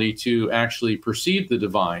spirituality to actually perceive the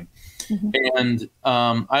divine. And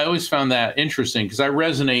I always found that interesting because I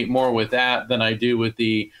resonate more with that than I do with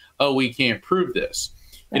we can't prove this.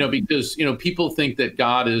 Because people think that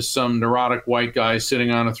God is some neurotic white guy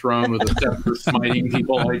sitting on a throne with a scepter smiting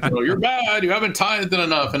people like, you're bad, you haven't tithed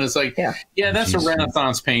enough. And it's like, that's a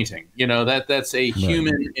Renaissance painting. That's a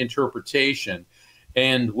human interpretation.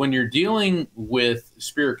 And when you're dealing with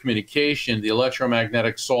spirit communication, the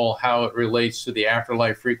electromagnetic soul, how it relates to the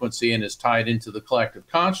afterlife frequency and is tied into the collective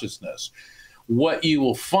consciousness, what you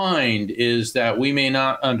will find is that we may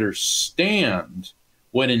not understand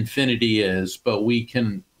what infinity is, but we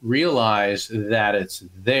can realize that it's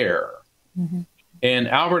there. And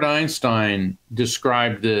Albert Einstein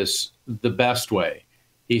described this the best way.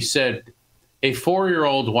 He said, a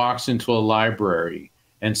 4-year-old walks into a library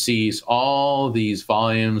and sees all these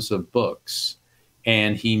volumes of books,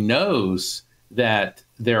 and he knows that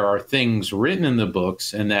there are things written in the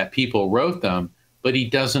books and that people wrote them, but he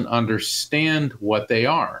doesn't understand what they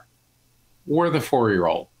are. We're the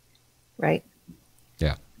 4-year-old. Right.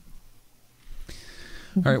 Yeah.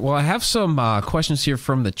 All right. Well, I have some questions here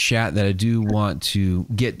from the chat that I do want to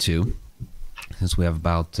get to, since we have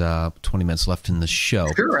about 20 minutes left in the show.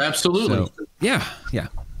 Sure, absolutely. So, yeah.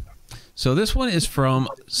 So this one is from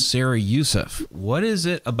Sarah Youssef. What is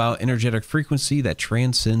it about energetic frequency that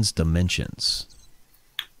transcends dimensions?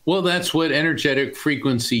 Well, that's what energetic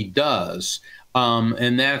frequency does.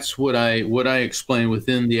 And that's what I explain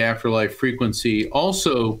within the afterlife frequency.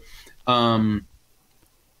 Also, we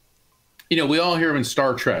all hear in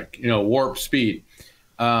Star Trek, warp speed.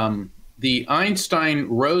 The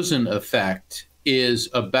Einstein-Rosen effect is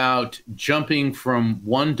about jumping from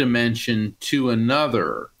one dimension to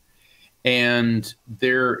another. And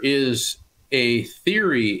there is a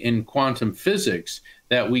theory in quantum physics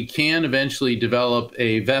that we can eventually develop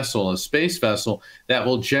a vessel, a space vessel, that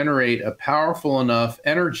will generate a powerful enough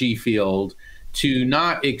energy field to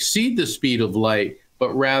not exceed the speed of light,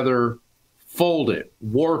 but rather fold it,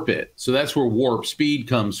 warp it. So that's where warp speed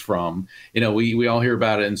comes from. We all hear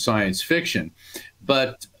about it in science fiction.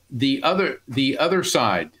 But the other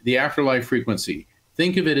side, the afterlife frequency,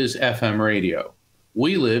 think of it as FM radio.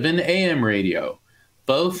 We live in AM radio.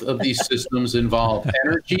 Both of these systems involve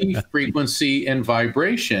energy, frequency, and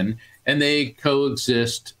vibration, and they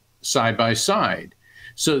coexist side by side.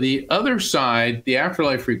 So the other side, the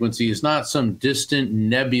afterlife frequency, is not some distant,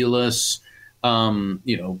 nebulous,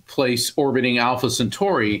 place orbiting Alpha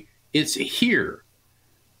Centauri. It's here.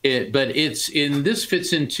 This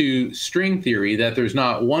fits into string theory that there's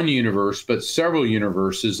not one universe, but several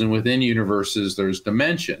universes, and within universes, there's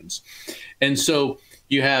dimensions. And so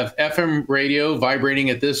you have FM radio vibrating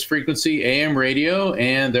at this frequency, AM radio,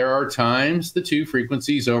 and there are times the two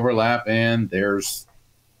frequencies overlap and there's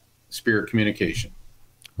spirit communication.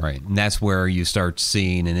 Right. And that's where you start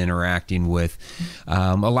seeing and interacting with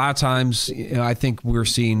a lot of times. I think we're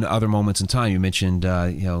seeing other moments in time. You mentioned,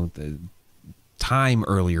 the time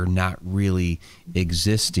earlier not really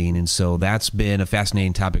existing. And so that's been a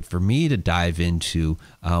fascinating topic for me to dive into,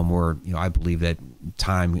 where, I believe that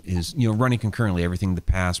time is, running concurrently, everything, the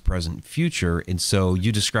past, present, future. And so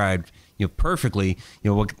you described, perfectly,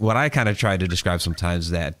 what I kind of try to describe sometimes,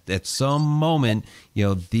 that at some moment,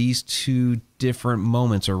 these two different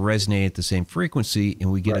moments are resonating at the same frequency,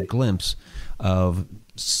 and we get a glimpse of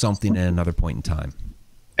something at another point in time.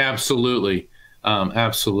 Absolutely.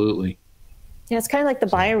 Absolutely. Yeah, it's kind of like the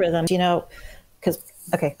biorhythms, because,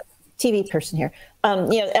 okay, TV person here.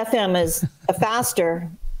 FM is a faster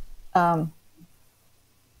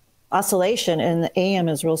oscillation, and the AM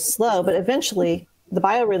is real slow, but eventually the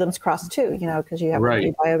biorhythms cross too, because you have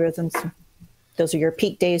biorhythms. Those are your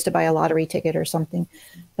peak days to buy a lottery ticket or something.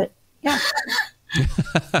 But yeah.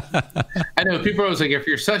 I know people are always like, if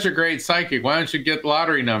you're such a great psychic, why don't you get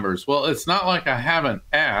lottery numbers? Well, it's not like I haven't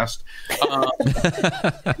asked.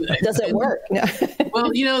 Does it work? No.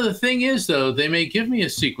 Well, the thing is, though, they may give me a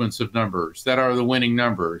sequence of numbers that are the winning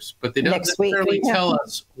numbers, but they don't necessarily tell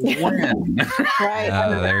us when. Right.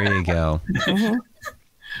 There you go. Mm-hmm.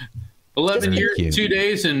 11 years, 2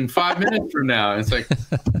 days, and 5 minutes from now. It's like,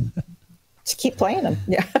 just keep playing them.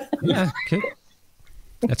 Yeah. Yeah. Okay.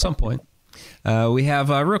 At some point. We have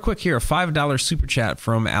real quick here, a $5 super chat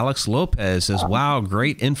from Alex Lopez says, "Wow,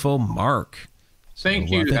 great info, Mark."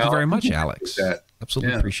 Thank you. Thank you very much, Alex.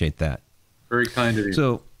 Absolutely appreciate that. Very kind of you.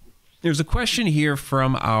 So there's a question here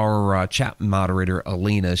from our chat moderator,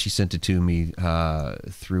 Alina. She sent it to me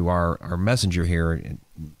through our messenger here,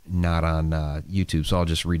 not on YouTube. So I'll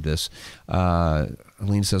just read this.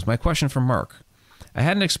 Alina says, "My question for Mark. I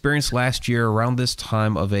had an experience last year around this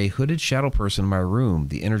time of a hooded shadow person in my room.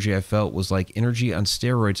 The energy I felt was like energy on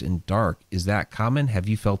steroids in dark. Is that common? Have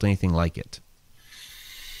you felt anything like it?"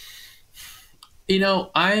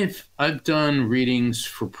 I've done readings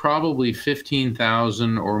for probably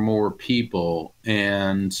 15,000 or more people,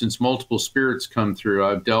 and since multiple spirits come through,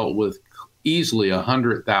 I've dealt with easily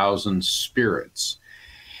 100,000 spirits.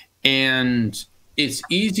 And it's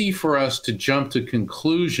easy for us to jump to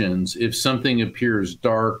conclusions if something appears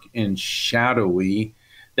dark and shadowy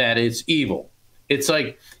that it's evil. It's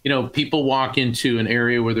like, people walk into an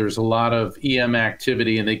area where there's a lot of EM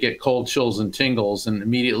activity and they get cold chills and tingles and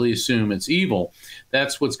immediately assume it's evil.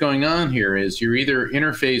 That's what's going on here, is you're either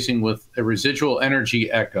interfacing with a residual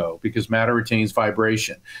energy echo, because matter retains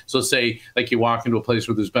vibration. So say like you walk into a place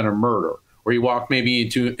where there's been a murder, or you walk maybe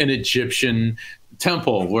into an Egyptian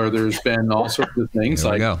temple where there's been all sorts of things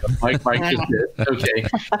like Mike just did. Okay.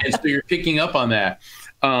 And so you're picking up on that.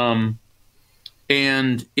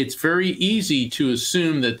 And it's very easy to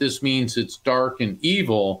assume that this means it's dark and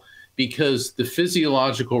evil, because the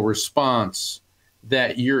physiological response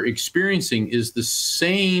that you're experiencing is the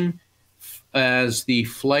same as the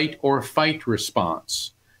flight or fight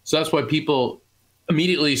response. So that's why people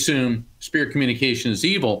immediately assume spirit communication is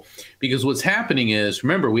evil, because what's happening is,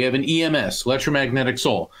 remember, we have an EMS, electromagnetic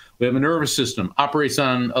soul. We have a nervous system, operates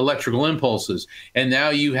on electrical impulses. And now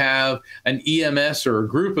you have an EMS or a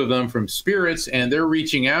group of them from spirits, and they're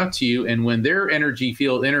reaching out to you. And when their energy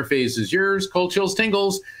field interfaces yours, cold chills,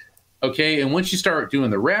 tingles. Okay. And once you start doing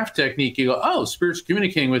the raft technique, you go, oh, spirit's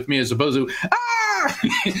communicating with me, as opposed to,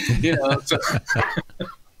 So.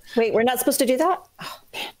 Wait, we're not supposed to do that? Oh,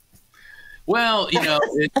 man. Well,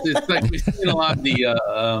 it's like we've seen a lot of the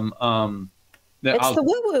it's the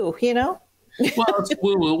woo-woo, Well, it's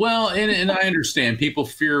woo-woo. Well, and I understand people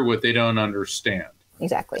fear what they don't understand.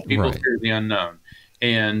 Exactly. People fear the unknown.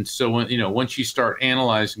 And so when, once you start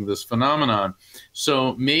analyzing this phenomenon,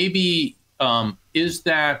 so maybe is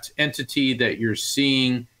that entity that you're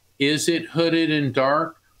seeing, is it hooded and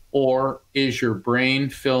dark, or is your brain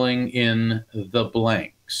filling in the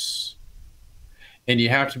blanks? And you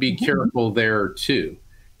have to be careful there too,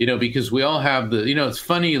 because we all have it's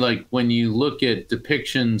funny, like when you look at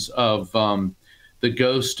depictions of the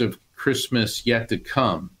Ghost of Christmas Yet to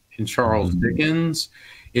Come in Charles Dickens,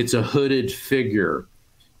 it's a hooded figure,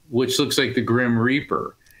 which looks like the Grim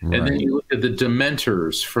Reaper. Right. And then you look at the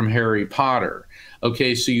Dementors from Harry Potter.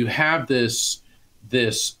 Okay, so you have this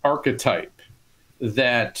archetype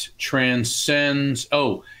that transcends,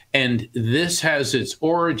 and this has its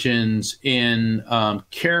origins in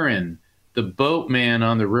Charon, the boatman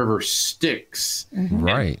on the river Styx.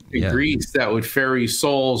 Right. In Greece, that would ferry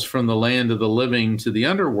souls from the land of the living to the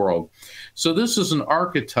underworld. So this is an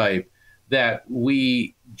archetype that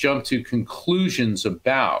we jump to conclusions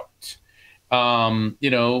about.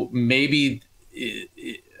 Maybe,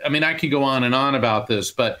 I could go on and on about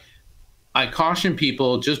this, but I caution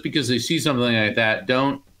people, just because they see something like that,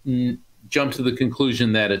 don't jump to the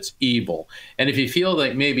conclusion that it's evil. And if you feel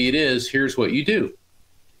like maybe it is, here's what you do.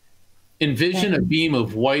 Envision a beam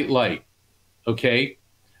of white light. Okay.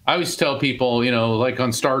 I always tell people, like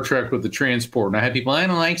on Star Trek with the transport, and I have people, I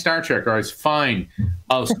don't like Star Trek. All right, it's fine.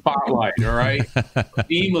 A spotlight, all right? A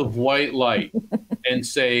beam of white light, and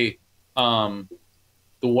say, the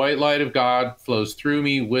white light of God flows through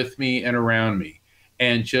me, with me, and around me.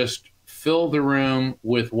 And just fill the room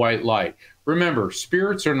with white light. Remember,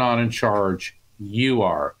 spirits are not in charge. You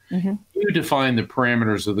are. Mm-hmm. You define the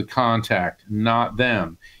parameters of the contact, not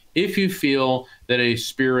them. If you feel that a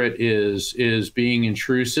spirit is being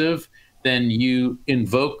intrusive, then you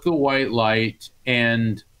invoke the white light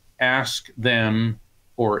and ask them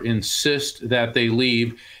or insist that they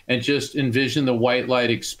leave, and just envision the white light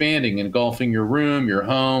expanding, engulfing your room, your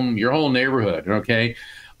home, your whole neighborhood, okay?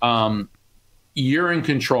 You're in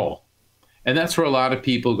control. And that's where a lot of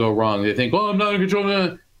people go wrong. They think, I'm not in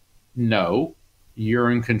control. No,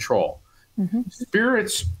 you're in control. Mm-hmm.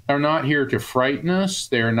 Spirits are not here to frighten us.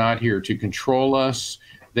 They are not here to control us.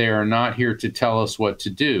 They are not here to tell us what to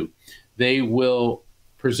do. They will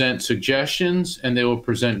present suggestions and they will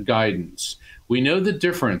present guidance. We know the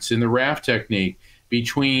difference in the raft technique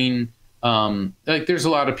between, there's a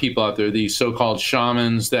lot of people out there, these so-called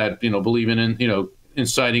shamans that, believe in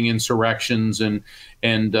inciting insurrections and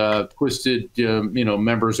twisted,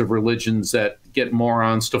 members of religions that get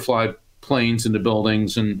morons to fly planes into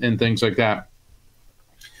buildings and things like that.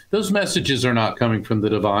 Those messages are not coming from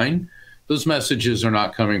the divine. Those messages are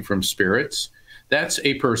not coming from spirits. That's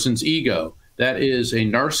a person's ego. That is a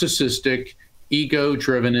narcissistic,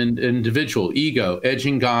 ego-driven individual, ego,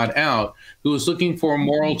 edging God out, who is looking for a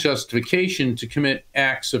moral justification to commit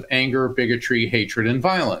acts of anger, bigotry, hatred, and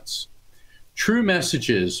violence. True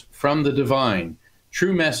messages from the divine,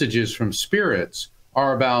 true messages from spirits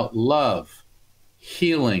are about love,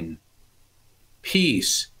 healing,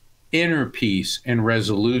 peace, inner peace, and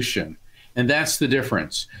resolution. And that's the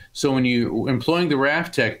difference. So when you're employing the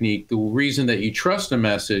raft technique, the reason that you trust a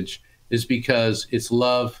message is because it's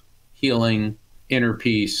love, healing, inner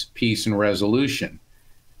peace, peace, and resolution.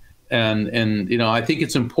 And I think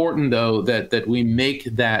it's important, though, that we make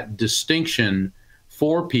that distinction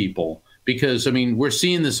for people, because, we're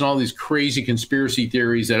seeing this in all these crazy conspiracy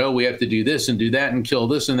theories that, we have to do this and do that and kill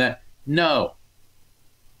this and that. No,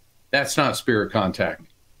 that's not spirit contact.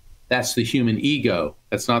 That's the human ego.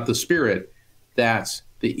 That's not the spirit. That's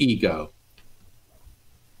the ego.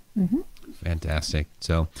 Mm-hmm. Fantastic.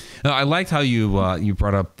 So I liked how you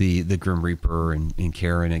brought up the Grim Reaper and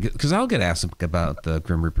Karen, because I'll get asked about the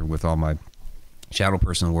Grim Reaper with all my shadow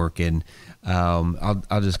person work, and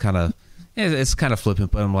I'll just kind of, it's kind of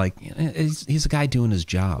flippant, but I'm like, he's a guy doing his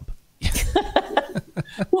job.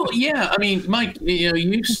 Well, yeah. Mike,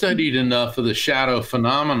 you've studied enough of the shadow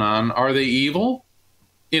phenomenon. Are they evil?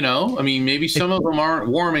 Maybe some of them aren't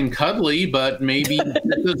warm and cuddly, but maybe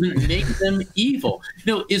that doesn't make them evil.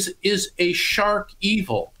 Is a shark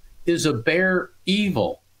evil? Is a bear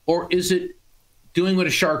evil? Or is it doing what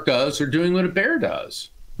a shark does or doing what a bear does?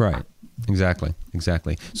 Right. Exactly.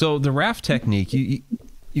 So the raft technique, you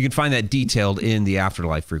can find that detailed in the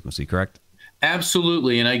Afterlife Frequency, correct?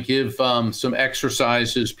 Absolutely. And I give some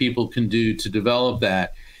exercises people can do to develop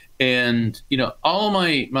that. And, all of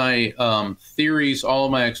my theories, all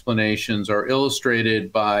of my explanations are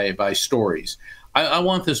illustrated by stories. I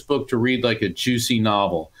want this book to read like a juicy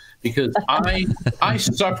novel, because I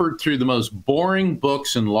suffered through the most boring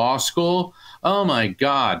books in law school. Oh, my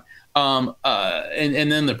God. And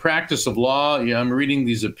then the practice of law, I'm reading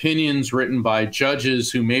these opinions written by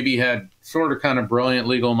judges who maybe had sort of kind of brilliant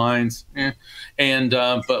legal minds,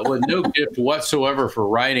 but with no gift whatsoever for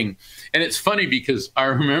writing. And it's funny because I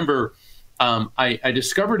remember I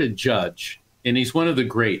discovered a judge, and he's one of the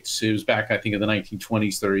greats. It was back, I think, in the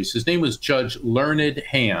 1920s, 30s. His name was Judge Learned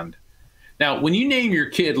Hand. Now, when you name your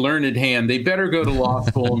kid Learned Hand, they better go to law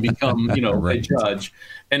school and become, right. A judge.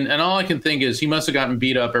 And all I can think is he must have gotten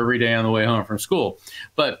beat up every day on the way home from school.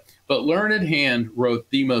 But Learned Hand wrote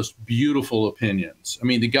the most beautiful opinions.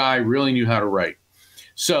 The guy really knew how to write.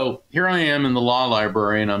 So here I am in the law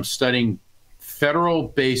library, and I'm studying federal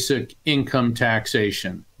basic income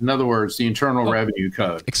taxation. In other words, the Internal Revenue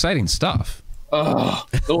Code. Exciting stuff.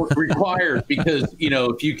 It's required because,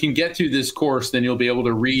 if you can get through this course, then you'll be able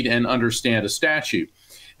to read and understand a statute.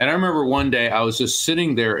 And I remember one day I was just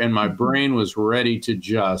sitting there and my brain was ready to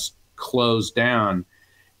just close down.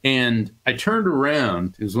 And I turned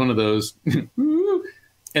around. It was one of those,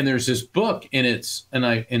 and there's this book, and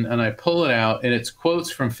I pull it out, and it's quotes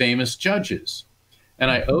from famous judges. And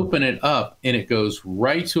I open it up, and it goes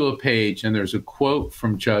right to a page, and there's a quote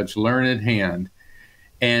from Judge Learned Hand.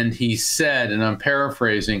 And he said, and I'm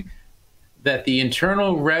paraphrasing, that the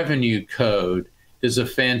Internal Revenue Code is a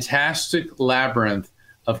fantastic labyrinth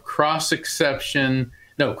of cross-exception.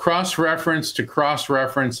 No, cross-reference to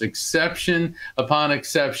cross-reference, exception upon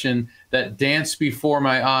exception that dance before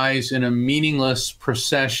my eyes in a meaningless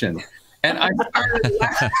procession. And I started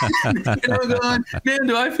laughing, going, man,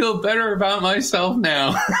 do I feel better about myself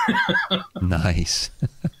now? Nice.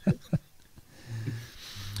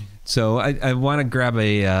 So I want to grab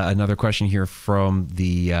another question here from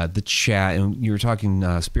the chat. And you were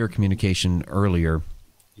talking spirit communication earlier,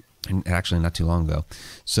 and actually not too long ago.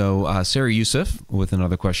 So Sarah Yusuf with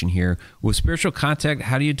another question here. With spiritual contact,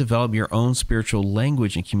 how do you develop your own spiritual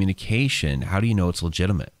language and communication? How do you know it's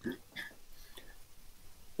legitimate?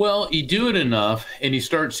 Well, you do it enough and you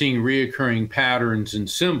start seeing reoccurring patterns and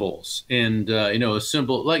symbols. And, a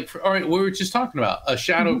symbol like, all right, we were just talking about a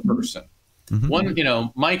shadow person. Mm-hmm.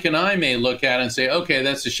 One, Mike and I may look at it and say, okay,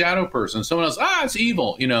 that's a shadow person. Someone else, it's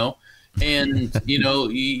evil, And,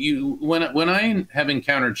 when I have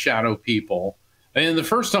encountered shadow people, and the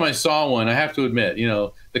first time I saw one, I have to admit,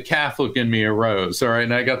 the Catholic in me arose. All right.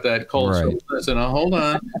 And I got that cold. Right. So I said, hold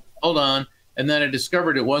on. And then I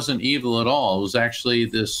discovered it wasn't evil at all. It was actually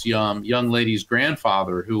this young lady's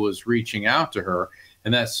grandfather who was reaching out to her.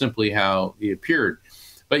 And that's simply how he appeared.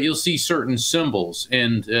 But you'll see certain symbols.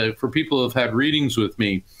 And for people who have had readings with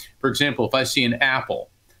me, for example, if I see an apple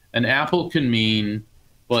can mean,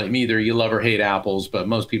 well, either you love or hate apples, but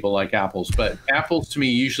most people like apples. But apples to me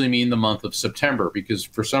usually mean the month of September, because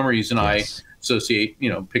for some reason yes. I associate,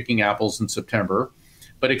 picking apples in September.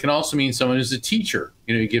 But it can also mean someone who's a teacher.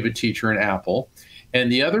 You give a teacher an apple. And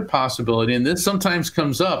the other possibility, and this sometimes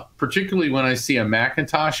comes up, particularly when I see a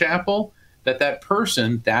Macintosh apple, that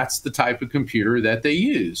person, that's the type of computer that they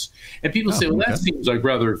use. And people say, well, that seems like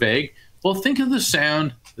rather vague. Well, think of the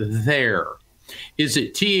sound there. Is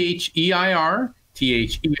it T-H-E-I-R?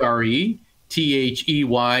 T-H-E-R-E,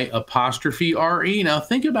 T-H-E-Y apostrophe R-E. Now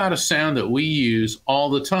think about a sound that we use all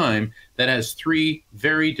the time that has three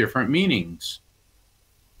very different meanings.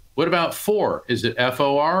 What about for? Is it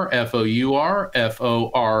F-O-R, F-O-U-R,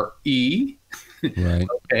 F-O-R-E? Right.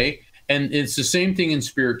 Okay. And it's the same thing in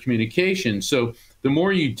spirit communication. So the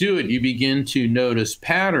more you do it, you begin to notice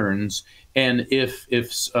patterns. And if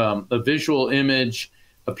a visual image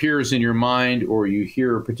appears in your mind, or you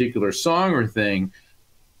hear a particular song or thing,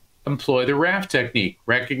 employ the RAF technique.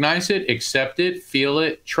 Recognize it, accept it, feel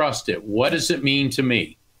it, trust it. What does it mean to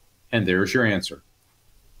me? And there's your answer.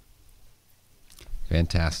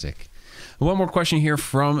 Fantastic. One more question here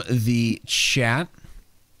from the chat.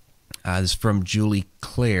 This is from Julie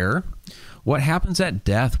Claire. What happens at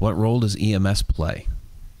death? What role does EMS play?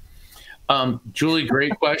 Julie,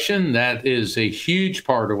 great question. That is a huge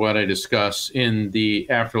part of what I discuss in the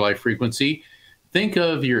afterlife frequency. Think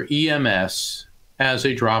of your EMS as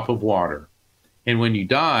a drop of water. And when you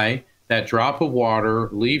die, that drop of water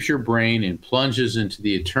leaves your brain and plunges into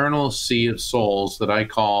the eternal sea of souls that I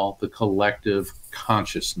call the collective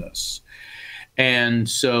consciousness. And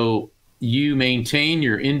so you maintain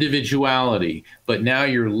your individuality, but now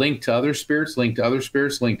you're linked to other spirits, linked to other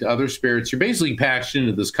spirits, linked to other spirits. You're basically patched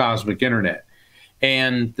into this cosmic internet.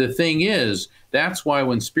 And the thing is, that's why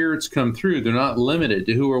when spirits come through, they're not limited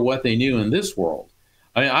to who or what they knew in this world.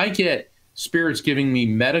 I get spirits giving me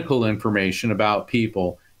medical information about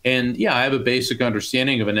people. And yeah, I have a basic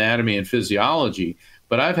understanding of anatomy and physiology,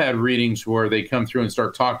 but I've had readings where they come through and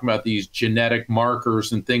start talking about these genetic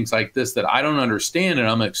markers and things like this that I don't understand, and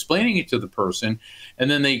I'm explaining it to the person,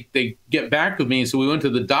 and then they get back with me and so we went to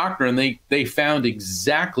the doctor and they found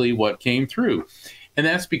exactly what came through. And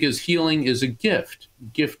that's because healing is a gift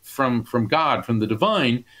from God, from the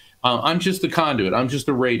divine. I'm just the conduit. I'm just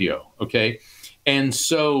the radio, okay? And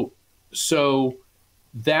so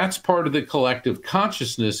that's part of the collective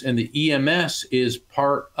consciousness, and the EMS is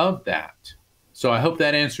part of that. So I hope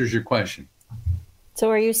that answers your question. So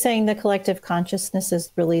are you saying the collective consciousness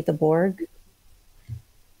is really the Borg?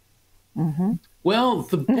 Mm-hmm. Well,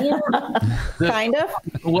 the Borg... kind of?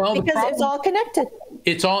 Well, because it's all connected.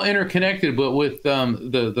 It's all interconnected, but with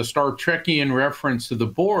the Star Trekian reference to the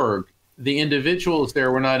Borg, the individuals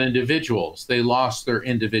there were not individuals. They lost their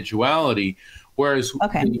individuality, whereas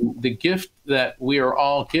the gift that we are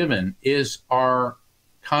all given is our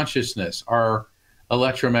consciousness, our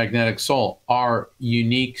electromagnetic soul, our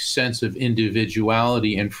unique sense of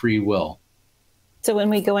individuality and free will. So when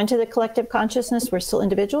we go into the collective consciousness, we're still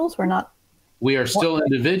individuals? We're not? We are still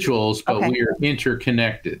individuals, but we are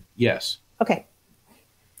interconnected. Yes. Okay.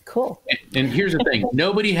 Cool. And here's the thing.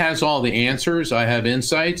 Nobody has all the answers. I have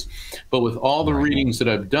insights, but with all the readings that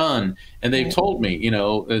I've done, and they've told me,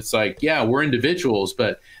 it's like, yeah, we're individuals,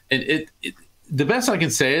 but the best I can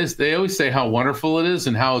say is they always say how wonderful it is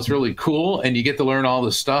and how it's really cool. And you get to learn all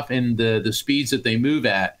this stuff in the speeds that they move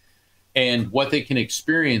at. and what they can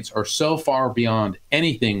experience are so far beyond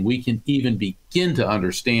anything we can even begin to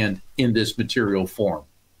understand in this material form.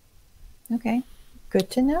 Okay, good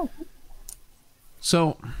to know.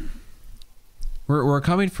 So we're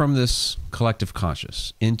coming from this collective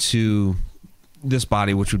conscious into this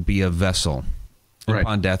body, which would be a vessel. Right.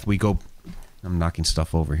 Upon death, we go. I'm knocking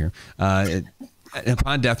stuff over here.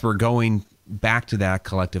 Upon death, we're going back to that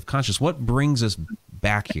collective conscious. What brings us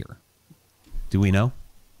back here? Do we know?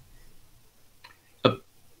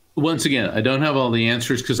 Once again, I don't have all the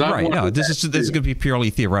answers because I this is going to be purely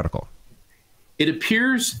theoretical. It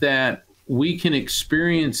appears that we can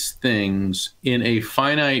experience things in a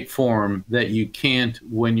finite form that you can't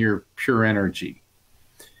when you're pure energy.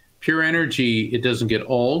 Pure energy, it doesn't get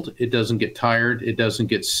old, it doesn't get tired, it doesn't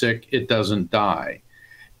get sick, it doesn't die.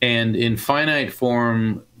 And in finite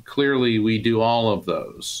form, clearly we do all of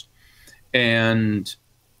those. And,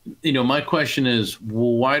 my question is,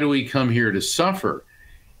 well, why do we come here to suffer?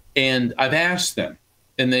 And I've asked them,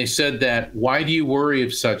 and they said that, why do you worry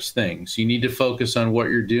of such things? You need to focus on what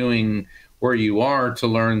you're doing where you are to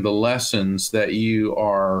learn the lessons that you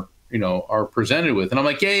are presented with. And I'm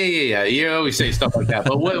like, yeah. You always say stuff like that,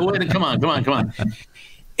 but come on.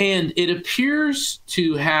 And it appears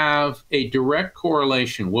to have a direct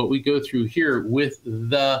correlation, what we go through here, with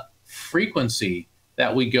the frequency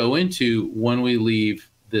that we go into when we leave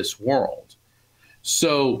this world.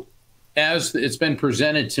 So as it's been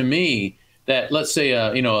presented to me, that let's say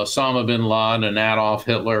Osama bin Laden, an Adolf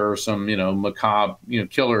Hitler, or some macabre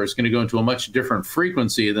killer is going to go into a much different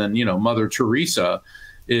frequency than Mother Teresa,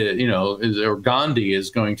 or Gandhi is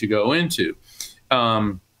going to go into.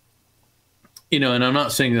 And I'm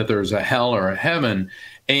not saying that there's a hell or a heaven,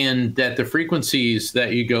 and that the frequencies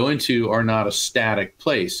that you go into are not a static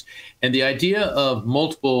place. And the idea of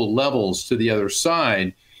multiple levels to the other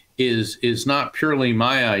side is not purely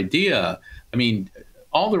my idea. I mean,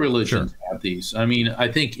 all the religions have these. I mean,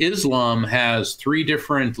 I think Islam has 3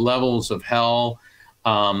 different levels of hell.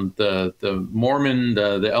 The Mormon,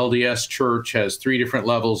 the LDS Church has 3 different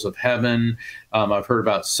levels of heaven. I've heard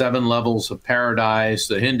about 7 levels of paradise.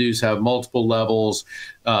 The Hindus have multiple levels.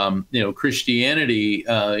 Christianity,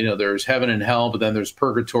 there's heaven and hell, but then there's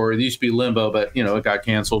purgatory. There used to be limbo, but it got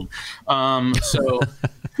canceled. So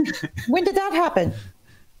when did that happen?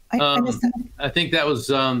 I missed that. I think that was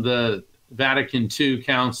the Vatican II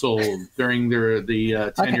Council during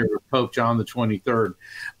the tenure of Pope John the 23rd.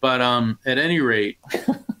 But at any rate,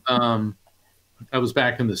 I was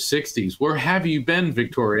back in the 60s. Where have you been,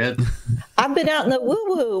 Victoria? I've been out in the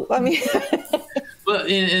woo-woo. I mean... But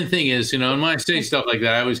and the thing is, when I say stuff like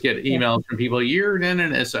that, I always get emails from people.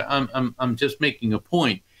 I'm just making a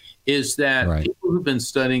point. Is that people who've been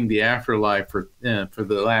studying the afterlife for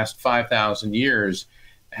the last 5,000 years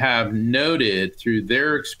have noted through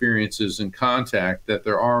their experiences and contact that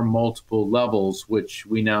there are multiple levels, which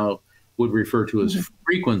we now would refer to as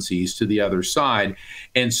frequencies to the other side.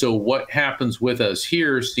 And so what happens with us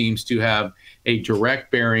here seems to have a direct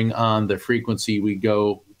bearing on the frequency we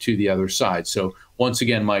go to the other side. So once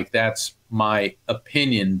again, Mike, that's my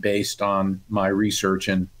opinion based on my research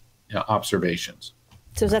and observations.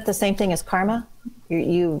 So is that the same thing as karma?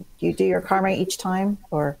 You do your karma each time,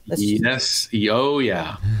 or yes? Oh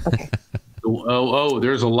yeah. Okay.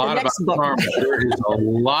 There's a lot about karma. There is a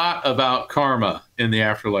lot about karma in the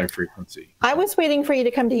afterlife frequency. I was waiting for you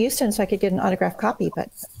to come to Houston so I could get an autographed copy, but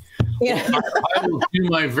I will do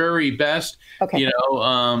my very best. Okay.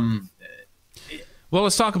 Well,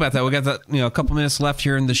 let's talk about that. We got a couple minutes left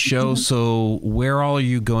here in the show. So, where all are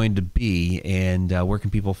you going to be, and where can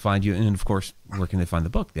people find you? And of course, where can they find the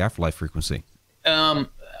book, The Afterlife Frequency?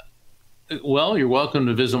 Well, you're welcome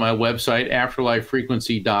to visit my website,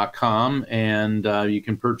 afterlifefrequency.com, and you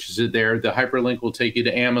can purchase it there. The hyperlink will take you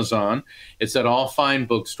to Amazon. It's at all fine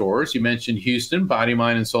bookstores. You mentioned Houston, Body,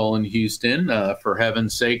 Mind, and Soul in Houston, For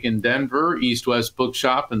Heaven's Sake in Denver, East West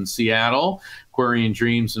Bookshop in Seattle, Aquarian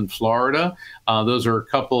Dreams in Florida. Those are a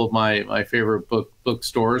couple of my favorite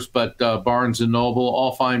bookstores, but Barnes & Noble,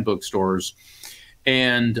 all fine bookstores.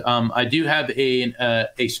 And I do have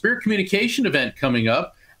a spirit communication event coming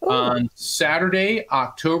up on Saturday,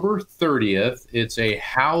 October 30th. It's a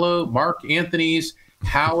Mark Anthony's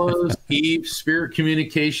Hallows Eve Spirit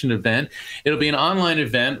Communication event. It'll be an online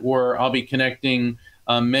event where I'll be connecting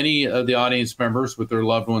many of the audience members with their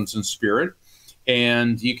loved ones in spirit.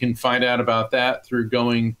 And you can find out about that through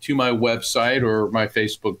going to my website or my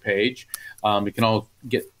Facebook page. You can all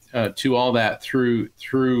get to all that through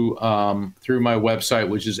my website,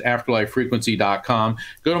 which is afterlifefrequency.com.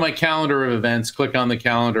 Go to my calendar of events, click on the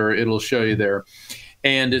calendar, it'll show you there.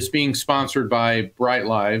 And it's being sponsored by Bright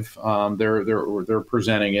Live. They're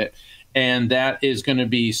presenting it. And that is going to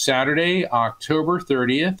be Saturday, October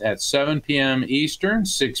 30th at 7 p.m. Eastern,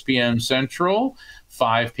 6 p.m. Central,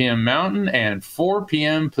 5 p.m. Mountain, and 4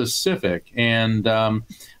 p.m. Pacific. And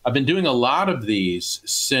I've been doing a lot of these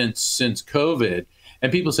since COVID.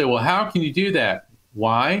 And people say, well, how can you do that?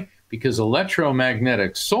 Why? Because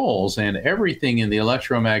electromagnetic souls and everything in the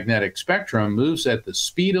electromagnetic spectrum moves at the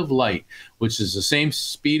speed of light, which is the same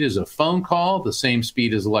speed as a phone call, the same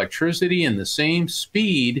speed as electricity, and the same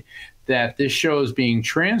speed that this show is being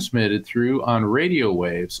transmitted through on radio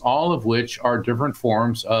waves, all of which are different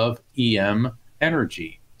forms of EM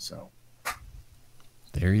energy. So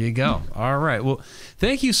there you go. All right. Well,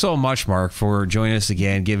 thank you so much, Mark, for joining us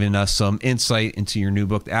again, giving us some insight into your new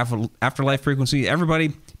book, Afterlife Frequency.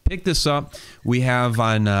 Everybody, pick this up. We have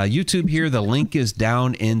on YouTube here. The link is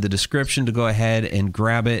down in the description to go ahead and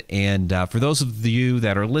grab it. And for those of you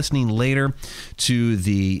that are listening later to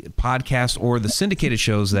the podcast or the syndicated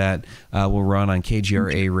shows that will run on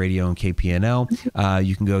KGRA Radio and KPNL,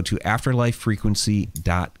 you can go to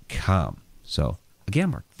afterlifefrequency.com. So again,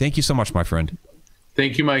 Mark, thank you so much, my friend.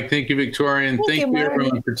 Thank you, Mike. Thank you, Victoria. And thank you,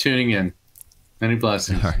 everyone, for tuning in. Many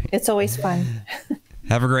blessings. All right. It's always fun.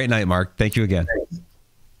 Have a great night, Mark. Thank you again. Thanks.